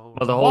 Yeah, it's the whole world.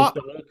 Well,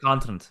 the whole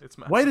continent. It's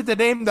massive. Why did they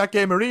name that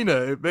game Arena?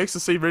 It makes it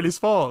seem really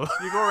small.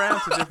 You go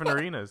around to different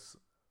arenas.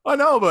 I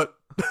know, but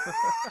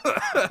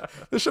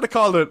they should have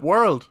called it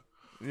World.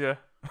 Yeah.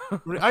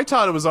 I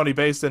thought it was only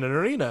based in an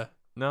arena.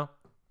 No.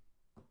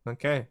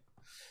 Okay.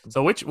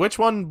 So which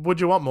one would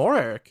you want more,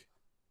 Eric?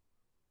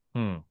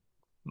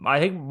 I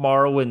think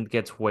Morrowind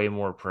gets way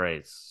more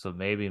praise, so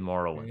maybe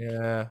Morrowind.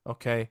 Yeah,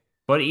 okay.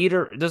 But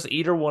either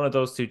one of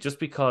those two, just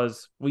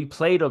because we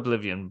played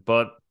Oblivion,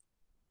 but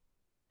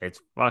it's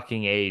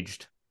fucking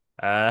aged.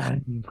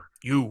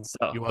 You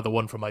are the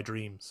one from my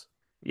dreams.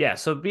 Yeah,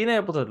 so being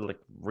able to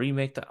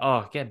remake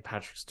that, getting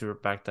Patrick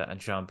Stewart back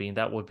and Sean Bean,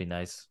 that would be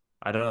nice.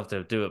 I don't know if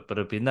they'll do it, but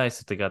it'd be nice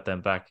if they got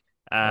them back.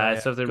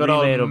 So if they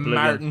remade Oblivion,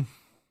 Martin.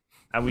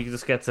 And we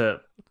just get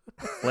to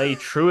play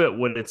through it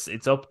with its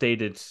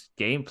updated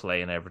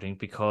gameplay and everything,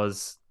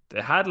 because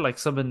it had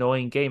some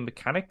annoying game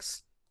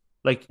mechanics.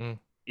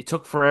 It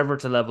took forever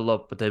to level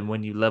up, but then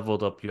when you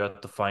leveled up, you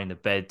had to find a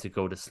bed to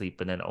go to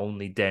sleep, and then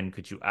only then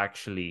could you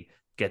actually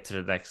get to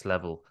the next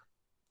level.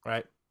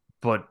 Right.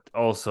 But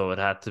also it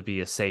had to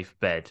be a safe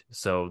bed,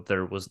 so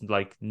there was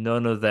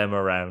none of them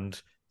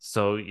around.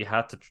 So you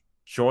had to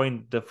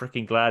join the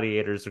freaking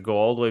gladiators or go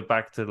all the way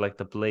back to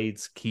the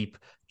Blades Keep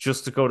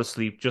just to go to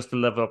sleep, just to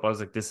level up. I was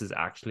like, this is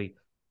actually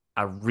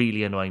a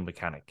really annoying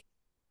mechanic.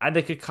 And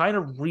they could kind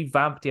of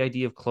revamp the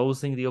idea of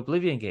closing the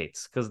Oblivion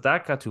gates, because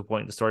that got to a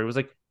point in the story. It was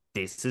like,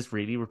 this is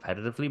really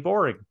repetitively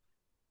boring.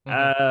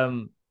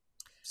 Mm-hmm.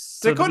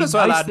 They could as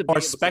well add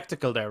more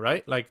spectacle there,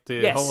 right? Like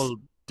the whole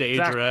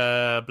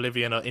Daedra,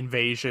 Oblivion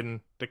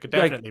invasion. They could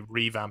definitely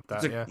revamp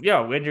that.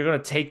 When you're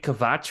going to take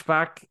Kvatch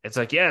back, it's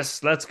like,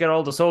 yes, let's get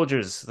all the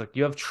soldiers.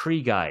 You have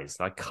 3 guys.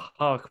 Oh,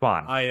 come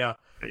on. I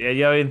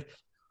mean,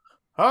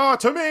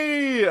 to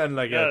me! And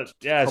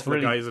it's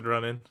really guys would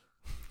run in.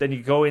 Then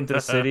you go into the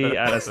city,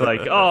 and it's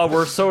like,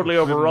 we're totally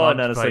overrun.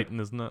 And it's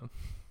Titan, isn't it?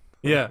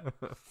 Yeah.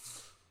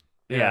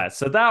 Yeah,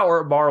 so that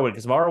or Morrowind,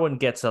 because Morrowind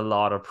gets a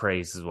lot of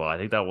praise as well. I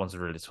think that one's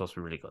really supposed to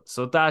be really good.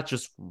 So that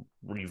just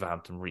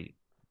revamped and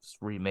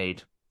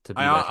remade to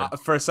be better.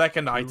 For a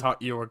second, I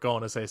thought you were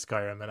going to say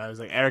Skyrim, and I was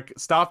like, Eric,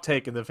 stop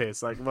taking the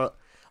piss. Well,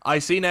 I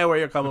see now where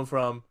you're coming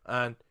from,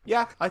 and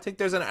yeah, I think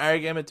there's an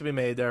argument to be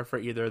made there for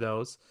either of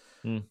those.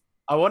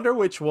 I wonder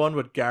which one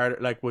would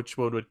which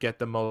one would get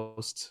the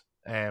most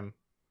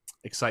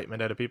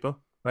excitement out of people.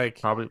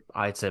 Probably,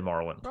 I'd say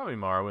Morrowind. Probably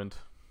Morrowind.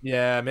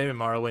 Yeah, maybe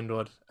Morrowind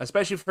would,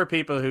 especially for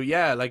people who,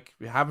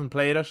 haven't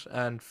played it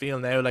and feel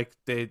now like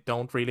they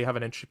don't really have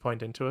an entry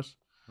point into it.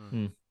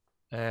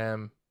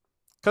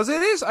 Because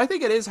I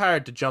think it is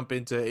hard to jump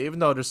into, even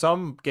though there's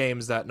some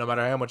games that no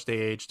matter how much they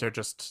age, they're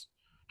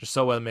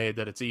so well made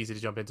that it's easy to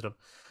jump into them.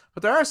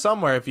 But there are some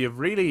where if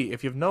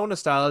you've no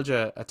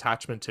nostalgia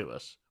attachment to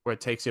it, where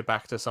it takes you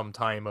back to some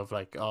time of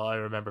I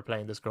remember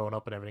playing this growing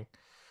up and everything.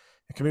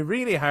 It can be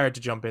really hard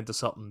to jump into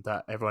something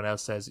that everyone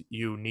else says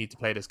you need to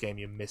play this game,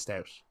 you missed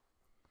out.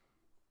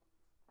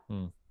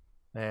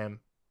 At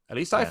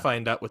least I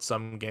find that with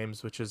some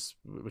games, which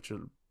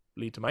will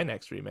lead to my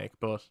next remake.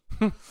 But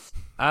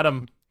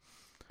Adam, man,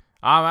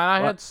 I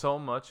had so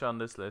much on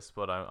this list,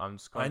 but I'm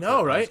just going. I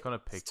know, right? I'm just gonna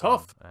pick. It's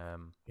tough.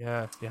 One.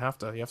 Yeah, you have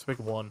to pick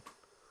one.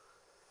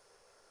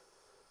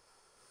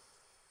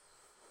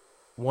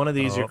 One of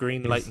these you're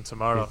green lighting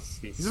tomorrow.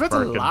 He's about to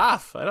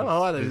laugh. I don't know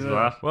what it is.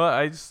 Well,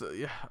 I just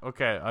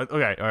okay, all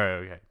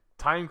right.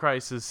 Time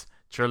Crisis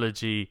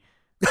trilogy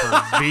for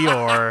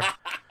VR,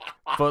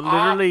 but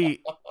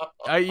literally,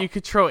 you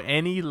could throw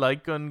any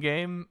light gun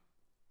game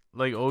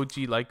like OG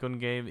light gun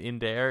game in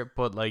there,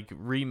 but like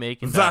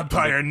remaking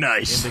Vampire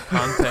Knight in the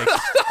context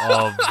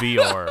of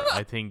VR.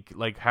 I think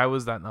like how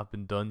has that not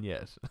been done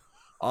yet?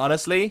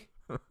 Honestly,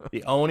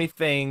 the only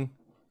thing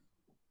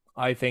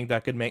I think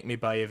that could make me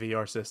buy a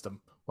VR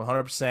system,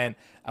 100%.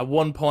 At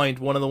one point,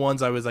 one of the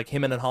ones I was like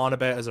him and hawing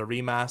about as a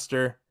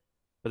remaster,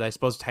 but I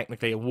suppose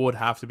technically it would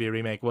have to be a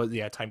remake. Was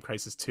Time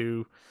Crisis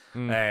 2.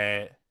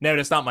 No,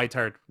 that's not my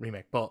third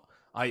remake, but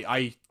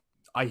I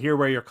hear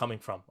where you're coming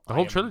from. The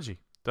whole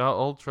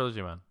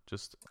trilogy, man.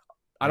 Just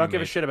I don't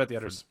give a shit about the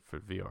others for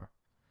VR.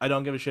 I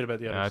don't give a shit about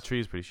the others. 3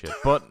 is pretty shit.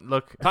 But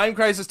look, Time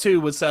Crisis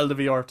 2 would sell the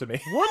VR to me.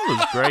 1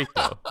 was great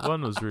though.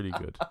 1 was really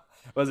good.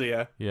 Was it?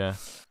 Yeah. Yeah.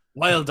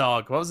 Wild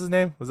Dog. What was his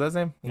name? Was that his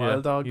name?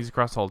 Wild Dog. He's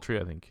across all 3,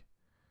 I think.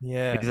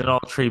 Yeah. He's in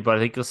all 3, but I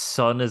think his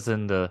son is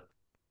in the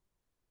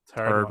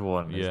third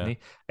one, isn't he?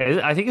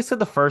 I think it's in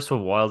the first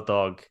one. Wild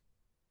Dog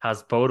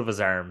has both of his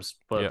arms,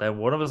 but then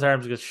one of his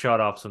arms gets shot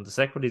off. So in the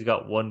second one, he's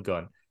got one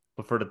gun.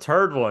 But for the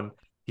third one,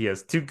 he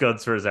has 2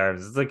 guns for his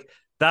arms. It's like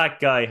that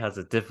guy has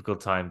a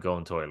difficult time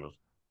going toilet.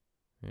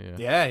 Yeah.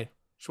 Yeah.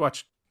 Should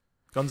watch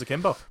Guns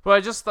Akimbo. Well,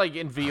 I just like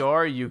in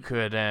VR, you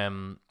could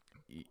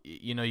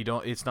you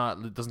don't. It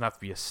doesn't have to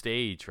be a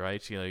stage,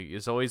 right? You know,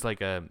 it's always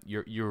like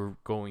you're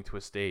going to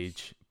a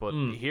stage, but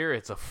here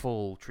it's a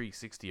full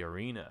 360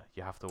 arena.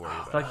 You have to worry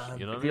about. Like,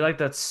 you know, I feel like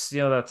that's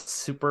that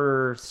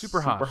super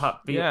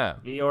hot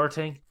VR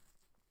thing.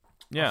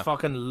 Yeah, I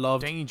fucking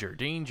loved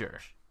danger.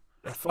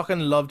 I fucking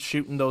loved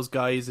shooting those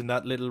guys in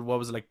that little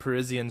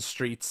Parisian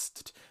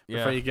streets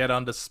before you get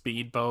on the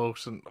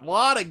speedboat. And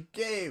what a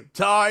game!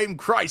 Time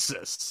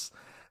Crisis,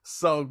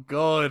 so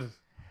good.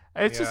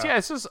 It's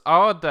just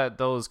odd that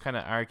those kind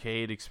of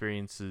arcade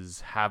experiences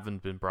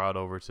haven't been brought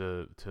over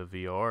to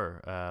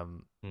VR.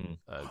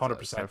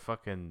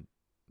 100%.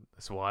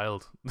 It's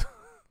wild.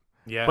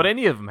 Yeah. But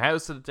any of them,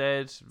 House of the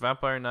Dead,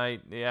 Vampire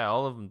Knight,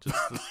 all of them just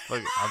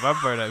like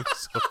Vampire Knight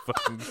was so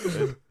fucking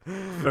good.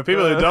 For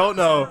people who don't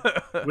know,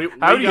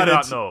 how do you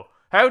not know?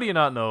 How do you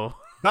not know?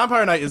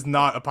 Vampire Knight is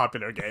not a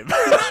popular game.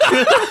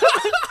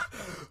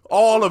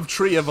 All of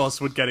 3 of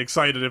us would get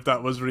excited if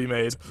that was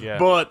remade. Yeah.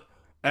 But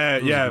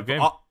it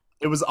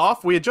it was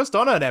off. We had just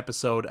done an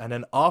episode and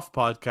an off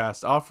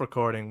podcast, off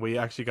recording. We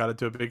actually got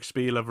into a big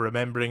spiel of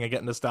remembering and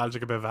getting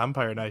nostalgic about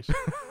Vampire Knight.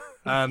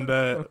 And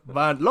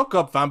man, look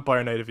up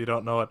Vampire Knight if you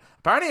don't know it.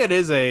 Apparently, it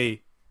is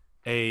a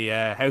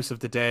House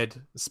of the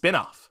Dead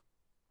spin-off.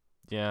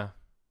 Yeah,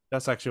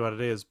 that's actually what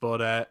it is.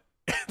 But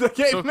the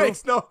game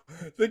makes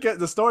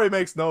the story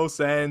makes no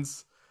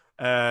sense.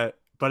 But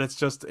it's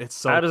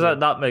so. How does that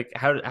not make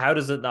how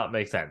does it not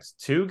make sense?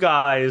 2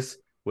 guys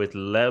with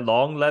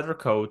long leather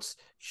coats,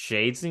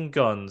 shades and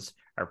guns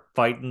are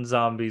fighting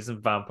zombies and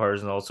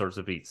vampires and all sorts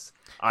of beasts.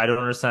 I don't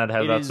understand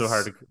how that's so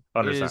hard to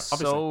understand. It is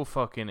so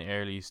fucking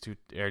early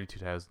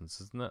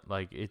 2000s, isn't it?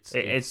 Like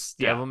it's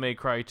Devil May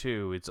Cry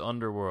 2, it's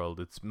Underworld,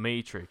 it's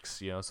Matrix,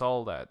 it's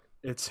all that.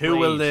 It's who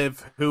will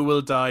live, who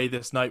will die,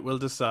 this night will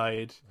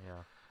decide.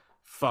 Yeah.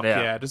 Fuck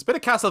yeah. There's a bit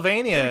of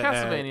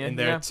Castlevania, in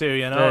there too,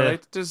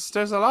 Like,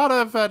 there's a lot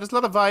of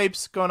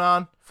vibes going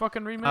on.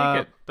 Fucking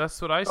remake it.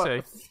 That's what I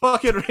say.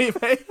 Fucking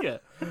remake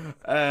it.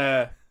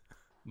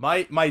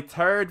 My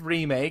third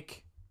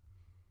remake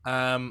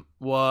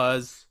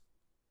was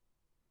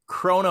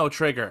Chrono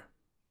Trigger.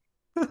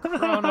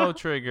 Chrono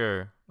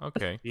Trigger.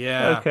 Okay.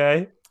 Yeah.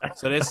 Okay.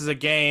 So this is a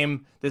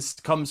game. This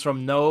comes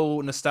from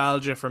no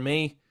nostalgia for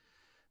me.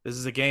 This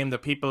is a game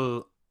that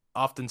people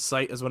often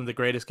cite as one of the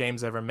greatest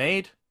games ever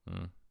made.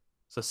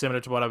 So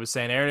similar to what I was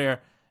saying earlier,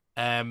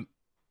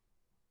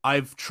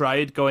 I've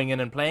tried going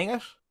in and playing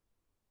it,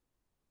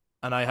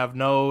 and I have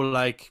no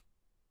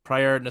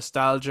prior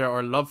nostalgia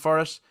or love for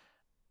it.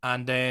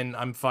 And then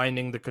I'm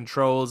finding the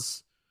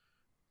controls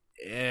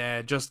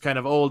just kind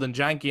of old and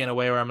janky in a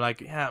way where I'm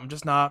like, I'm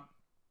just not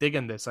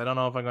digging this. I don't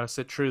know if I'm going to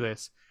sit through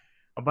this.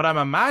 But I'm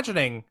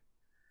imagining,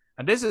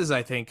 and this is,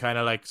 I think, kind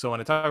of like, so when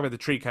I talk about the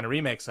 3 kind of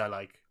remakes I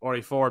like,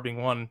 Ori 4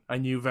 being one I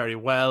knew very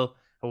well.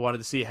 I wanted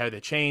to see how they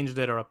changed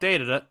it or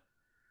updated it.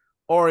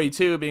 Ori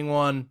 2 being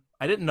one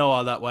I didn't know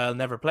all that well,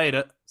 never played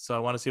it, so I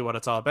want to see what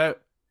it's all about.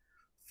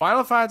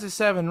 Final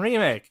Fantasy VII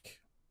Remake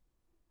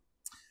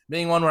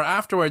being one where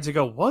afterwards you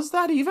go, was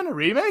that even a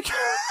remake?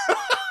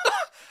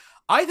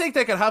 I think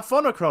they could have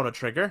fun with Chrono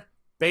Trigger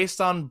based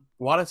on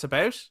what it's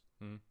about.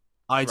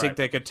 I think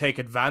they could take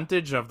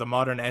advantage of the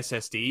modern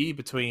SSD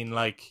between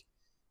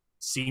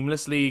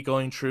seamlessly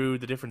going through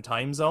the different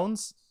time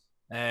zones.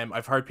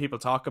 I've heard people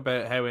talk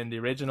about how in the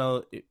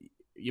original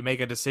you make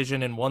a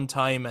decision in one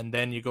time and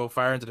then you go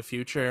far into the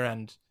future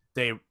and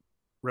they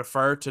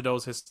refer to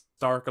those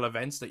historical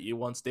events that you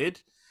once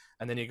did,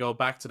 and then you go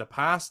back to the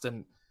past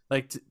and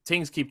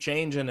things keep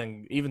changing,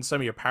 and even some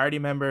of your party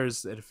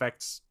members, it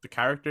affects the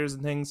characters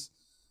and things.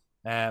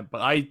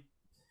 But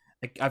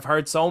I've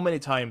heard so many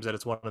times that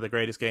it's one of the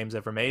greatest games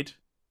ever made,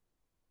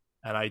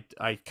 and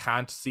I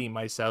can't see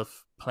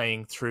myself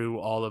playing through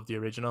all of the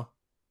original.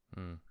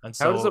 And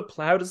so,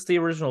 how does the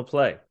original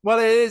play? Well,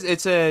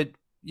 it's an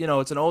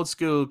old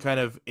school kind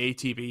of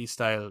ATB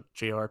style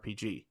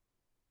JRPG.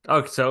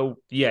 Oh, so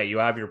yeah, you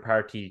have your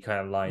party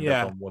kind of lined up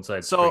Yeah. on one side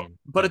of the So, screen.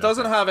 but it Then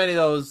doesn't okay. have any of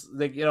those,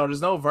 like,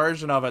 there's no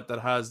version of it that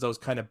has those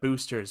kind of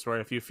boosters where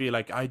if you feel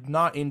like I'm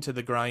not into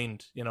the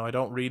grind, I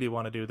don't really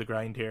want to do the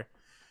grind here.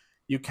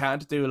 You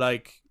can't do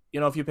like,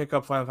 if you pick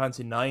up Final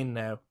Fantasy 9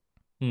 now,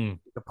 Hmm.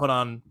 you can put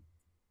on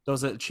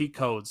those little cheat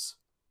codes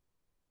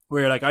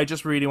where you're like, I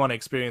just really want to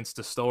experience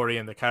the story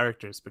and the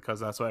characters because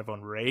that's what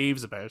everyone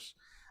raves about.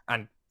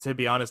 And to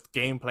be honest,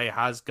 gameplay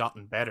has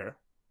gotten better.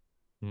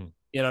 Hmm.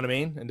 You know what I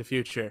mean? In the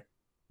future,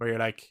 where you're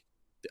like,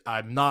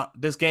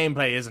 this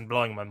gameplay isn't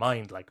blowing my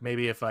mind. Like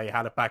maybe if I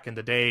had it back in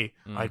the day,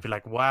 I'd be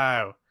like,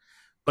 wow,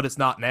 but it's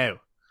not now.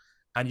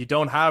 And you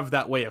don't have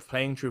that way of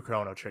playing through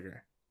Chrono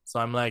Trigger. So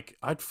I'm like,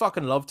 I'd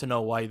fucking love to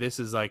know why this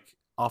is like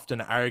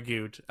often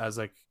argued as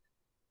like,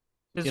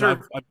 Is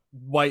there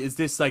why is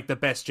this like the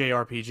best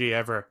JRPG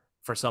ever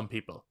for some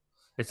people?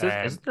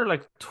 isn't there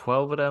like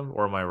 12 of them,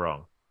 or am I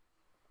wrong?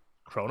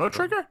 Chrono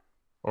Trigger?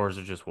 Or is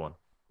it just one?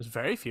 There's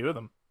very few of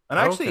them. And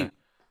Oh, okay. actually,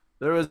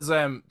 there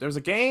was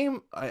a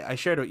game I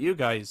shared with you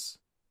guys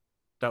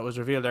that was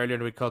revealed earlier in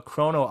the week called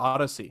Chrono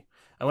Odyssey.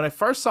 And when I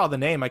first saw the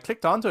name, I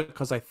clicked onto it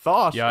because I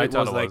thought Yeah, I it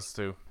thought was it like was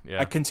too. a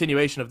Yeah.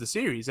 continuation of the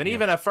series. And Yeah.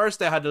 even at first,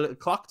 they had a little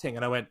clock thing,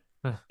 and I went,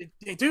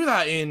 they do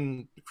that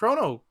in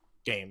Chrono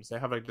games. They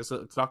have like this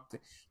little clock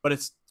thing, but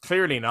it's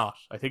clearly not.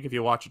 I think if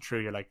you watch it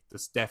through, you're like,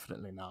 this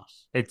definitely not.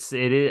 It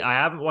is. I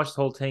haven't watched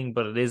the whole thing,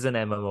 but it is an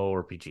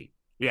MMORPG.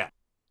 Yeah,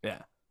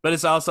 yeah. But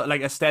it's also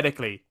like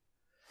aesthetically,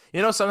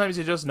 sometimes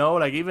you just know,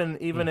 like even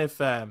if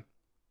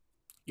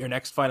your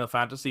next Final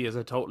Fantasy is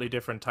a totally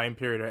different time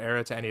period or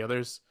era to any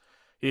others,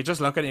 you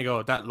just look at it and you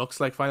go, that looks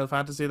like Final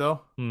Fantasy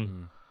though.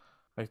 Hmm.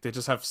 Like they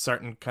just have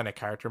certain kind of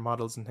character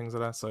models and things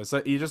like that. So it's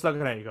like, you just look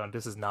at it and you're going,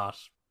 this is not.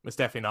 It's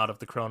definitely not of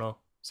the Chrono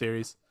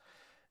series.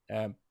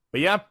 But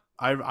yeah,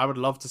 I would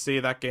love to see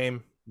that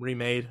game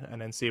remade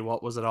and then see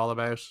what was it all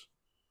about.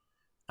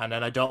 And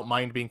then I don't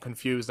mind being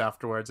confused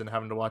afterwards and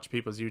having to watch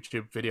people's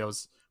YouTube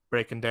videos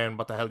breaking down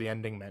what the hell the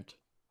ending meant.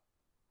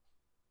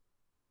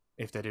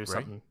 If they do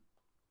something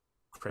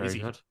crazy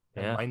Very good.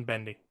 and Yeah. mind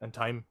bending and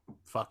time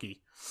fucky.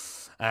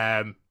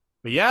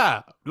 But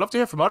yeah, I'd love to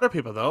hear from other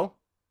people though.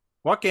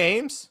 What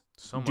games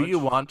do you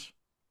want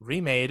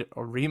remade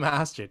or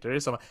remastered? There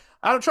is some.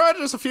 I'm trying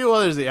just a few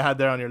others that you had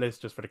there on your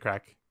list just for the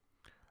crack.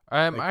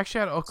 I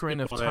actually had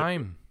Ocarina of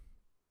Time,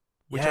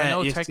 which I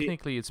know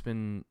technically it's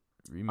been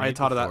remade. I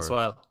thought of that as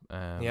well.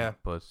 Yeah,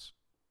 but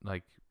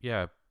like,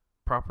 yeah,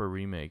 proper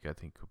remake I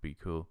think could be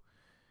cool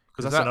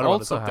because that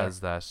also has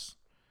that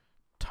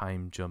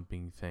time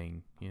jumping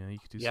thing. You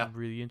could do some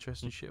really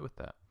interesting shit with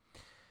that.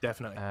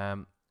 Definitely.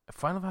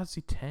 Final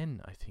Fantasy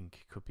X, I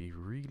think, could be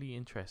really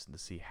interesting to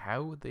see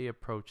how they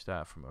approach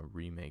that from a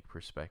remake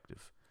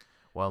perspective.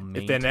 While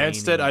if they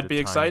announced it, I'd be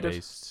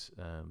excited.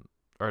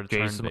 Or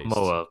Jason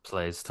Momoa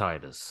plays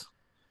Tidus.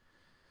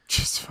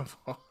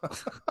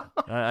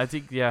 I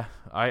think, yeah,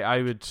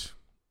 I would.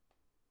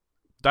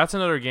 That's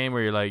another game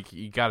where you're like,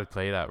 you gotta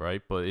play that,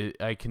 right? But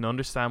I can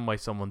understand why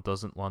someone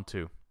doesn't want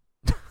to.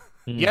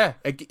 Yeah,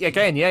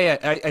 again, yeah.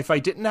 If I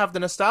didn't have the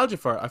nostalgia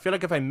for it, I feel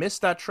like if I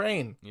missed that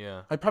train,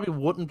 I probably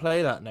wouldn't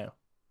play that now.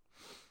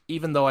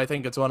 Even though I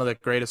think it's one of the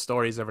greatest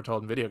stories ever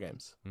told in video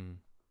games.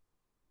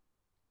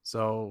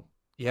 So,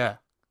 yeah.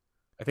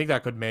 I think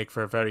that could make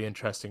for a very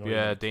interesting remake.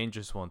 Yeah,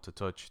 dangerous one to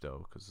touch,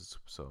 though, because it's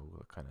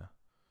so kind of...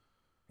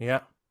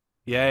 Yeah.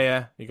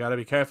 You gotta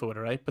be careful with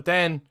it, right? But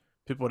then,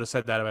 people would have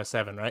said that about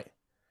 7, right?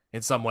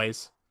 In some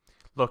ways.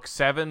 Look,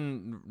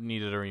 7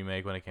 needed a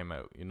remake when it came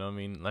out. You know what I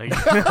mean? Like,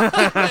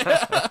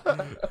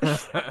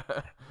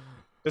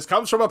 this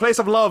comes from a place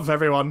of love,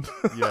 everyone.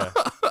 Yeah.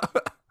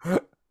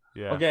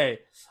 Okay,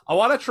 I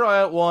want to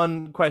try out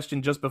one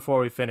question just before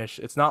we finish.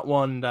 It's not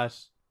one that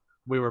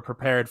we were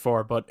prepared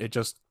for, but it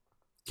just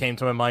came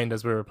to my mind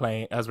as we were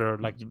talking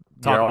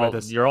about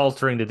this. You're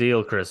altering the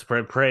deal, Chris.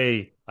 I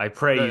pray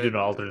you do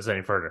not alter this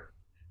any further.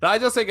 I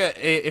just think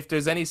if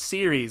there's any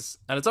series,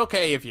 and it's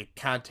okay if you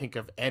can't think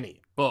of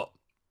any, but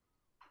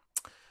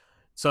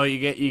so you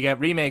get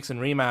remakes and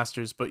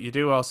remasters, but you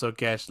do also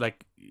get,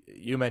 like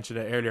you mentioned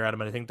it earlier,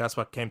 Adam, and I think that's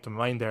what came to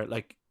mind there.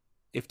 Like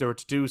if they were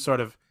to do sort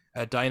of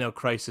a Dino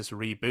Crisis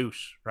reboot,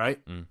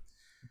 right?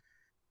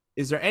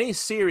 Is there any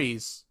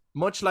series,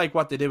 much like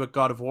what they did with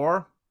God of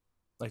War,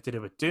 like they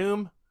did with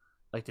Doom,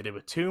 like they did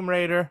with Tomb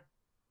Raider,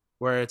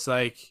 where it's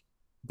like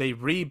they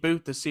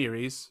reboot the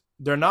series?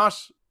 They're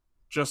not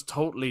just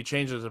totally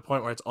changed it to the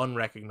point where it's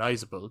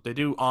unrecognizable. They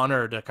do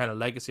honor the kind of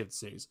legacy of the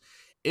series.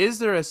 Is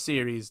there a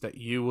series that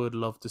you would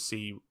love to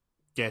see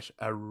get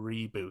a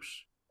reboot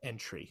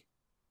entry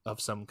of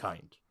some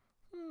kind?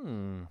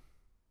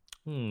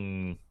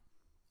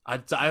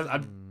 That's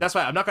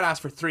why I'm not going to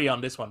ask for 3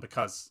 on this one,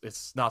 because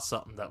it's not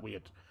something that we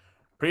had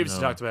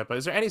previously talked about. But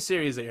is there any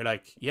series that you're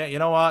like, yeah, you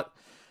know what?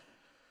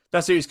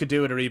 That series could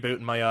do with a reboot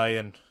in my eye,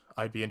 and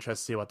I'd be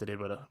interested to see what they did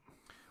with it.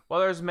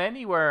 Well, there's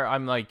many where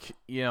I'm like,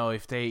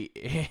 if they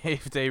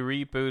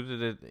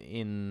rebooted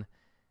it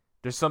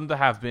there's some that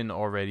have been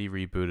already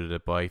rebooted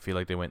it, but I feel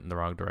like they went in the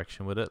wrong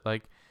direction with it.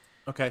 Like,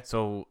 Okay.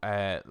 So,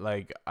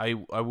 like I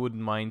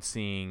wouldn't mind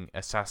seeing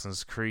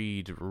Assassin's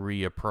Creed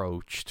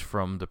reapproached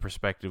from the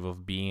perspective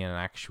of being an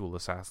actual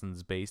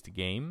Assassin's based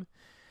game.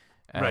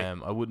 Right.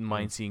 I wouldn't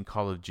mind seeing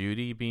Call of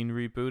Duty being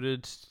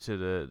rebooted to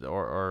the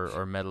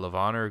or Medal of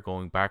Honor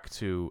going back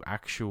to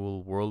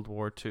actual World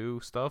War II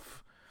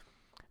stuff.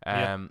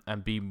 Yeah.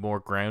 And be more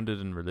grounded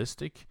and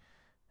realistic.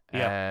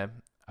 Yeah.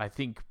 I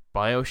think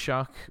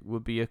BioShock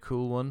would be a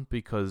cool one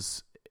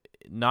because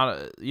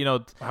not you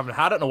know I haven't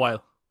had it in a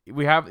while.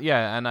 we have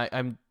yeah, and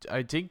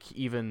I think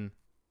even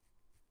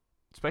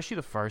especially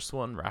the first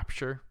one,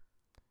 Rapture,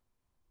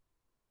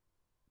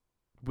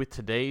 with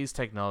today's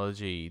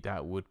technology,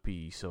 that would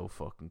be so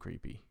fucking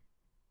creepy.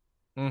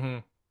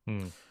 Mm-hmm.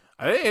 Hmm.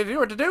 I think if you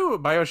were to do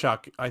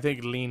BioShock, I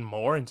think lean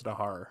more into the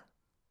horror.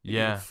 You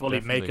Yeah, could fully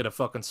make definitely. it a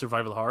fucking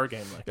survival horror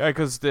game. Like. Yeah,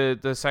 because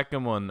the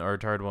second one or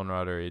third one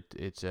rather, it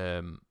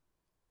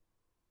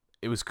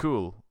was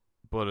cool,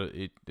 but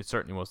it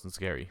certainly wasn't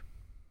scary.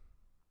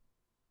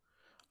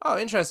 Oh,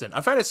 interesting.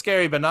 I found it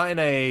scary, but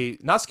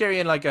not scary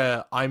in like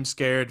a I'm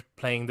scared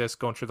playing this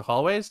going through the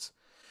hallways,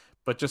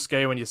 but just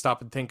scary when you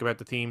stop and think about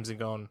the themes and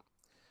going,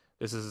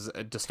 this is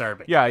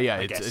disturbing. Yeah, yeah,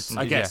 I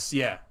guess,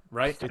 yeah,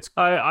 right. It's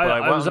I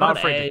I'm was not on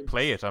afraid edge. to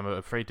play it. I'm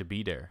afraid to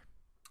be there.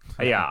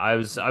 Yeah, I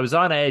was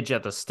on edge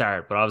at the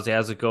start, but obviously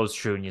as it goes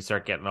through and you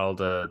start getting all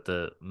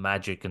the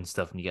magic and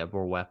stuff, and you get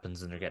more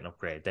weapons and they're getting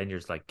upgraded, then you're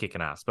just like kicking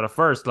ass. But at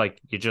first,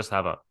 like you just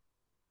have a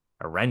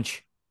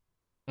wrench,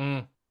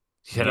 Mm,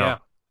 you know, yeah,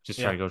 just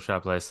yeah. trying to go to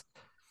that place.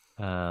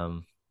 Hmm.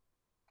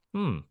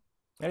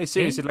 Any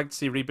series Game- you'd like to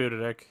see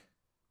rebooted, Eric?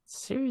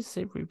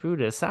 Seriously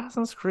rebooted.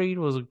 Assassin's Creed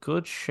was a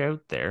good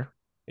shout there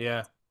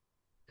Yeah.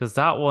 because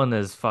that one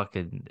is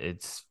fucking.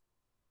 It's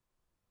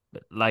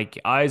like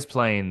I was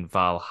playing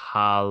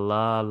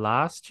Valhalla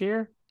last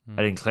year.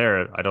 I didn't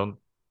clear it. I don't.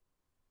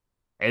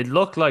 It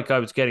looked like I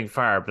was getting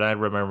far, but I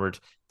remembered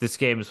this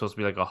game is supposed to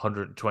be like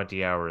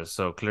 120 hours,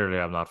 so clearly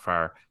I'm not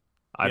far.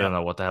 I Yeah. don't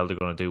know what the hell they're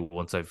going to do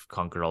once I've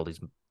conquered all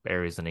these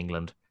areas in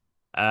England.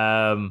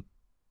 Um,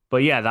 but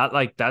yeah,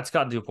 that's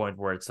gotten to a point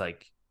where it's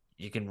like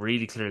you can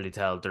really clearly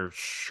tell they're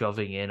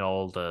shoving in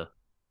all the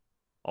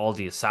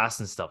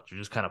assassin stuff. They're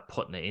just kind of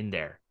putting it in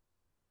there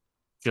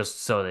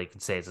just so they can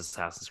say it's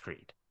Assassin's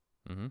Creed.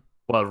 Mm-hmm.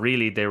 Well,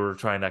 really, they were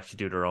trying to actually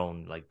do their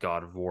own like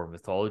God of War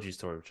mythology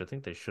story, which I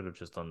think they should have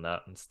just done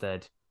that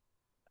instead.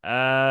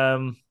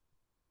 Um,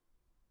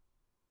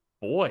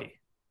 boy,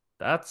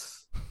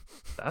 that's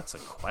a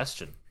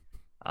question.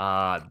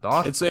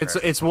 Not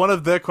It's one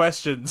of the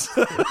questions.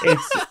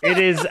 it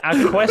is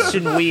a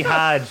question we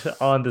had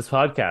on this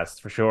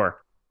podcast for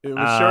sure. It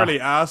was surely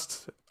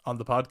asked on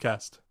the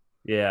podcast.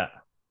 Yeah.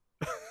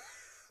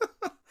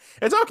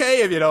 It's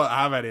okay if you don't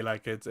have any.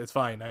 Like it's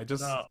fine. I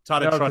just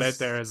thought I'd throw it out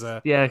there as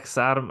a. Yeah, because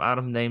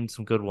Adam named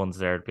some good ones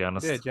there. To be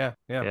honest, Did yeah.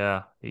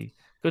 yeah.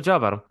 Good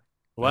job, Adam.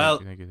 Well,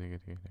 Thank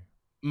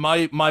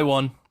you. my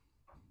one.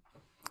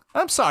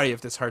 I'm sorry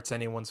if this hurts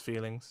anyone's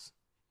feelings.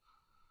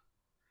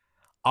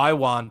 I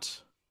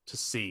want to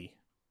see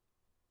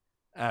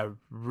a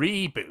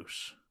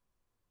reboot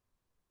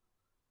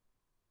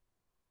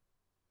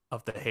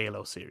of the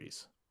Halo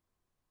series.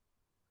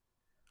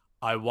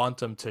 I want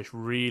them to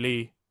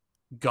really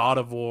God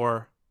of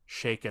War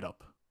shake it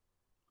up.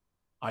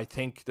 I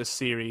think the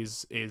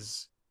series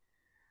is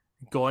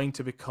going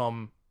to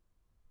become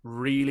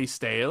really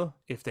stale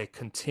if they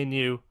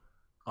continue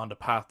on the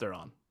path they're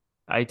on.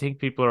 I think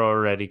people are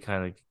already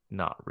kind of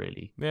not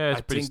really. Yeah, it's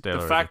I pretty think stale the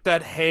already. fact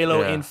that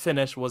Halo Yeah.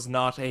 Infinite was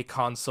not a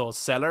console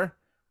seller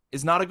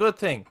is not a good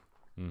thing.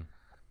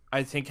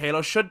 I think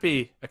Halo should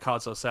be a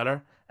console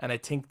seller, and I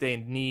think they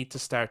need to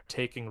start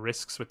taking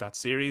risks with that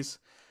series.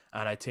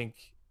 And I think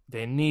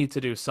they need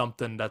to do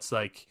something that's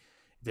like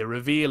the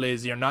reveal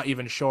is you're not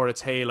even sure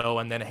it's Halo,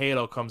 and then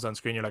Halo comes on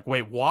screen. You're like,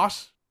 wait,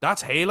 what?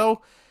 That's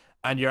Halo?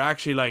 And you're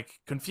actually like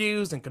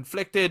confused and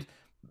conflicted.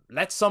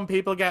 Let some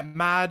people get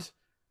mad,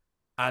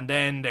 and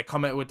then they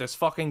come out with this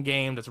fucking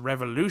game that's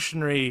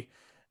revolutionary.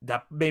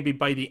 That maybe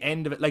by the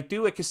end of it, like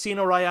do a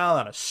Casino Royale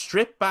on it,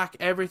 strip back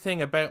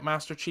everything about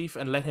Master Chief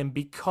and let him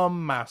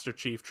become Master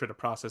Chief through the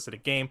process of the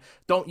game.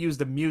 Don't use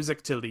the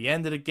music till the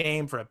end of the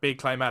game for a big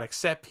climatic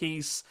set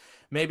piece.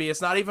 Maybe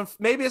it's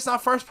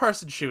not first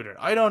person shooter.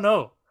 I don't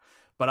know,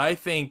 but I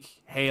think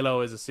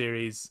Halo is a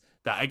series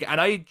that,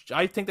 and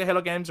I think the Halo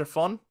games are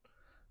fun,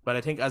 but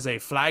I think as a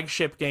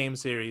flagship game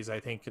series, I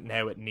think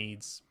now it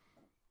needs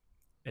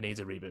a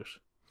reboot.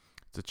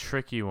 It's a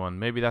tricky one.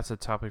 Maybe that's a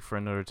topic for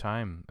another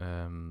time.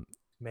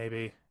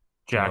 Maybe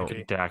Jack Maybe.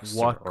 and Daxter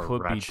What or could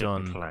be Ratchet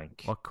and done?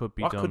 Clank. What could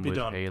be What done could be with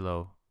done?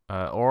 Halo?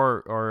 yeah.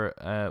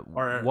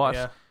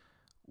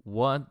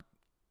 What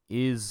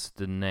is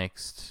the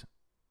next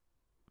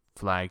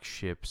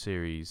flagship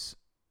series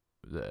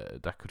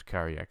that could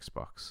carry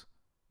Xbox?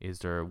 Is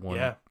there one?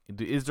 Yeah.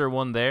 Is there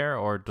one there,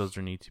 or does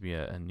there need to be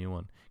a new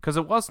one? Because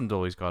it wasn't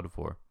always God of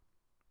War.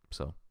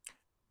 So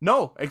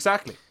No,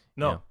 exactly.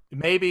 No. Yeah.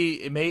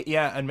 Maybe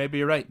and maybe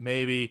you're right.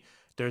 Maybe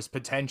there's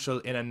potential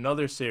in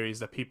another series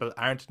that people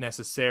aren't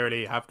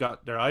necessarily have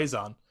got their eyes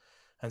on.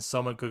 And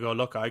someone could go,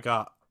 look, I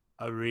got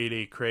a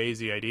really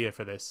crazy idea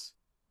for this.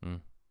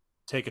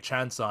 Take a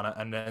chance on it,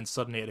 and then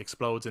suddenly it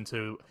explodes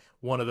into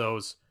one of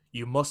those,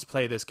 you must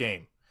play this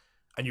game,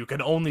 and you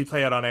can only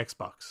play it on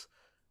Xbox.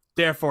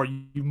 Therefore,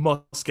 you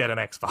must get an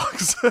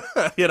Xbox.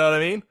 You know what I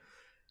mean?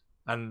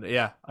 And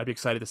yeah, I'd be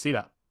excited to see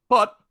that.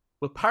 But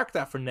we'll park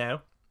that for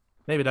now.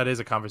 Maybe that is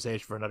a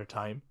conversation for another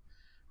time.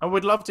 And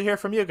we'd love to hear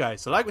from you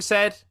guys. So like we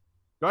said, if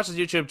you're watching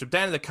YouTube, jump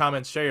down in the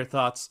comments, share your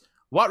thoughts.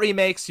 What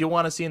remakes you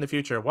want to see in the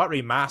future? What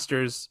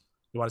remasters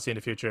you want to see in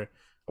the future?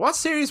 What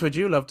series would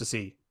you love to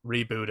see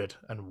rebooted,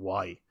 and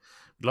why?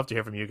 We'd love to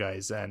hear from you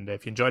guys. And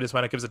if you enjoyed this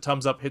one, give us a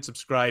thumbs up, hit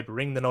subscribe,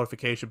 ring the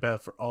notification bell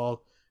for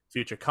all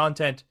future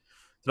content.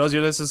 To those of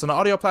you listening on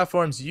audio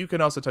platforms, you can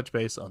also touch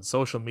base on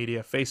social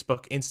media,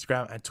 Facebook,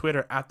 Instagram, and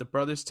Twitter at The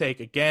Brothers Take,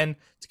 again,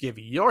 to give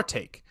your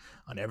take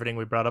on everything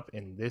we brought up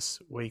in this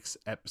week's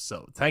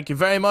episode. Thank you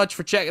very much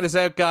for checking us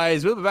out,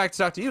 guys. We'll be back to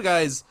talk to you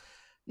guys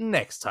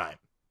next time.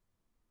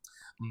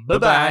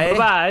 Bye-bye.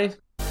 Bye-bye.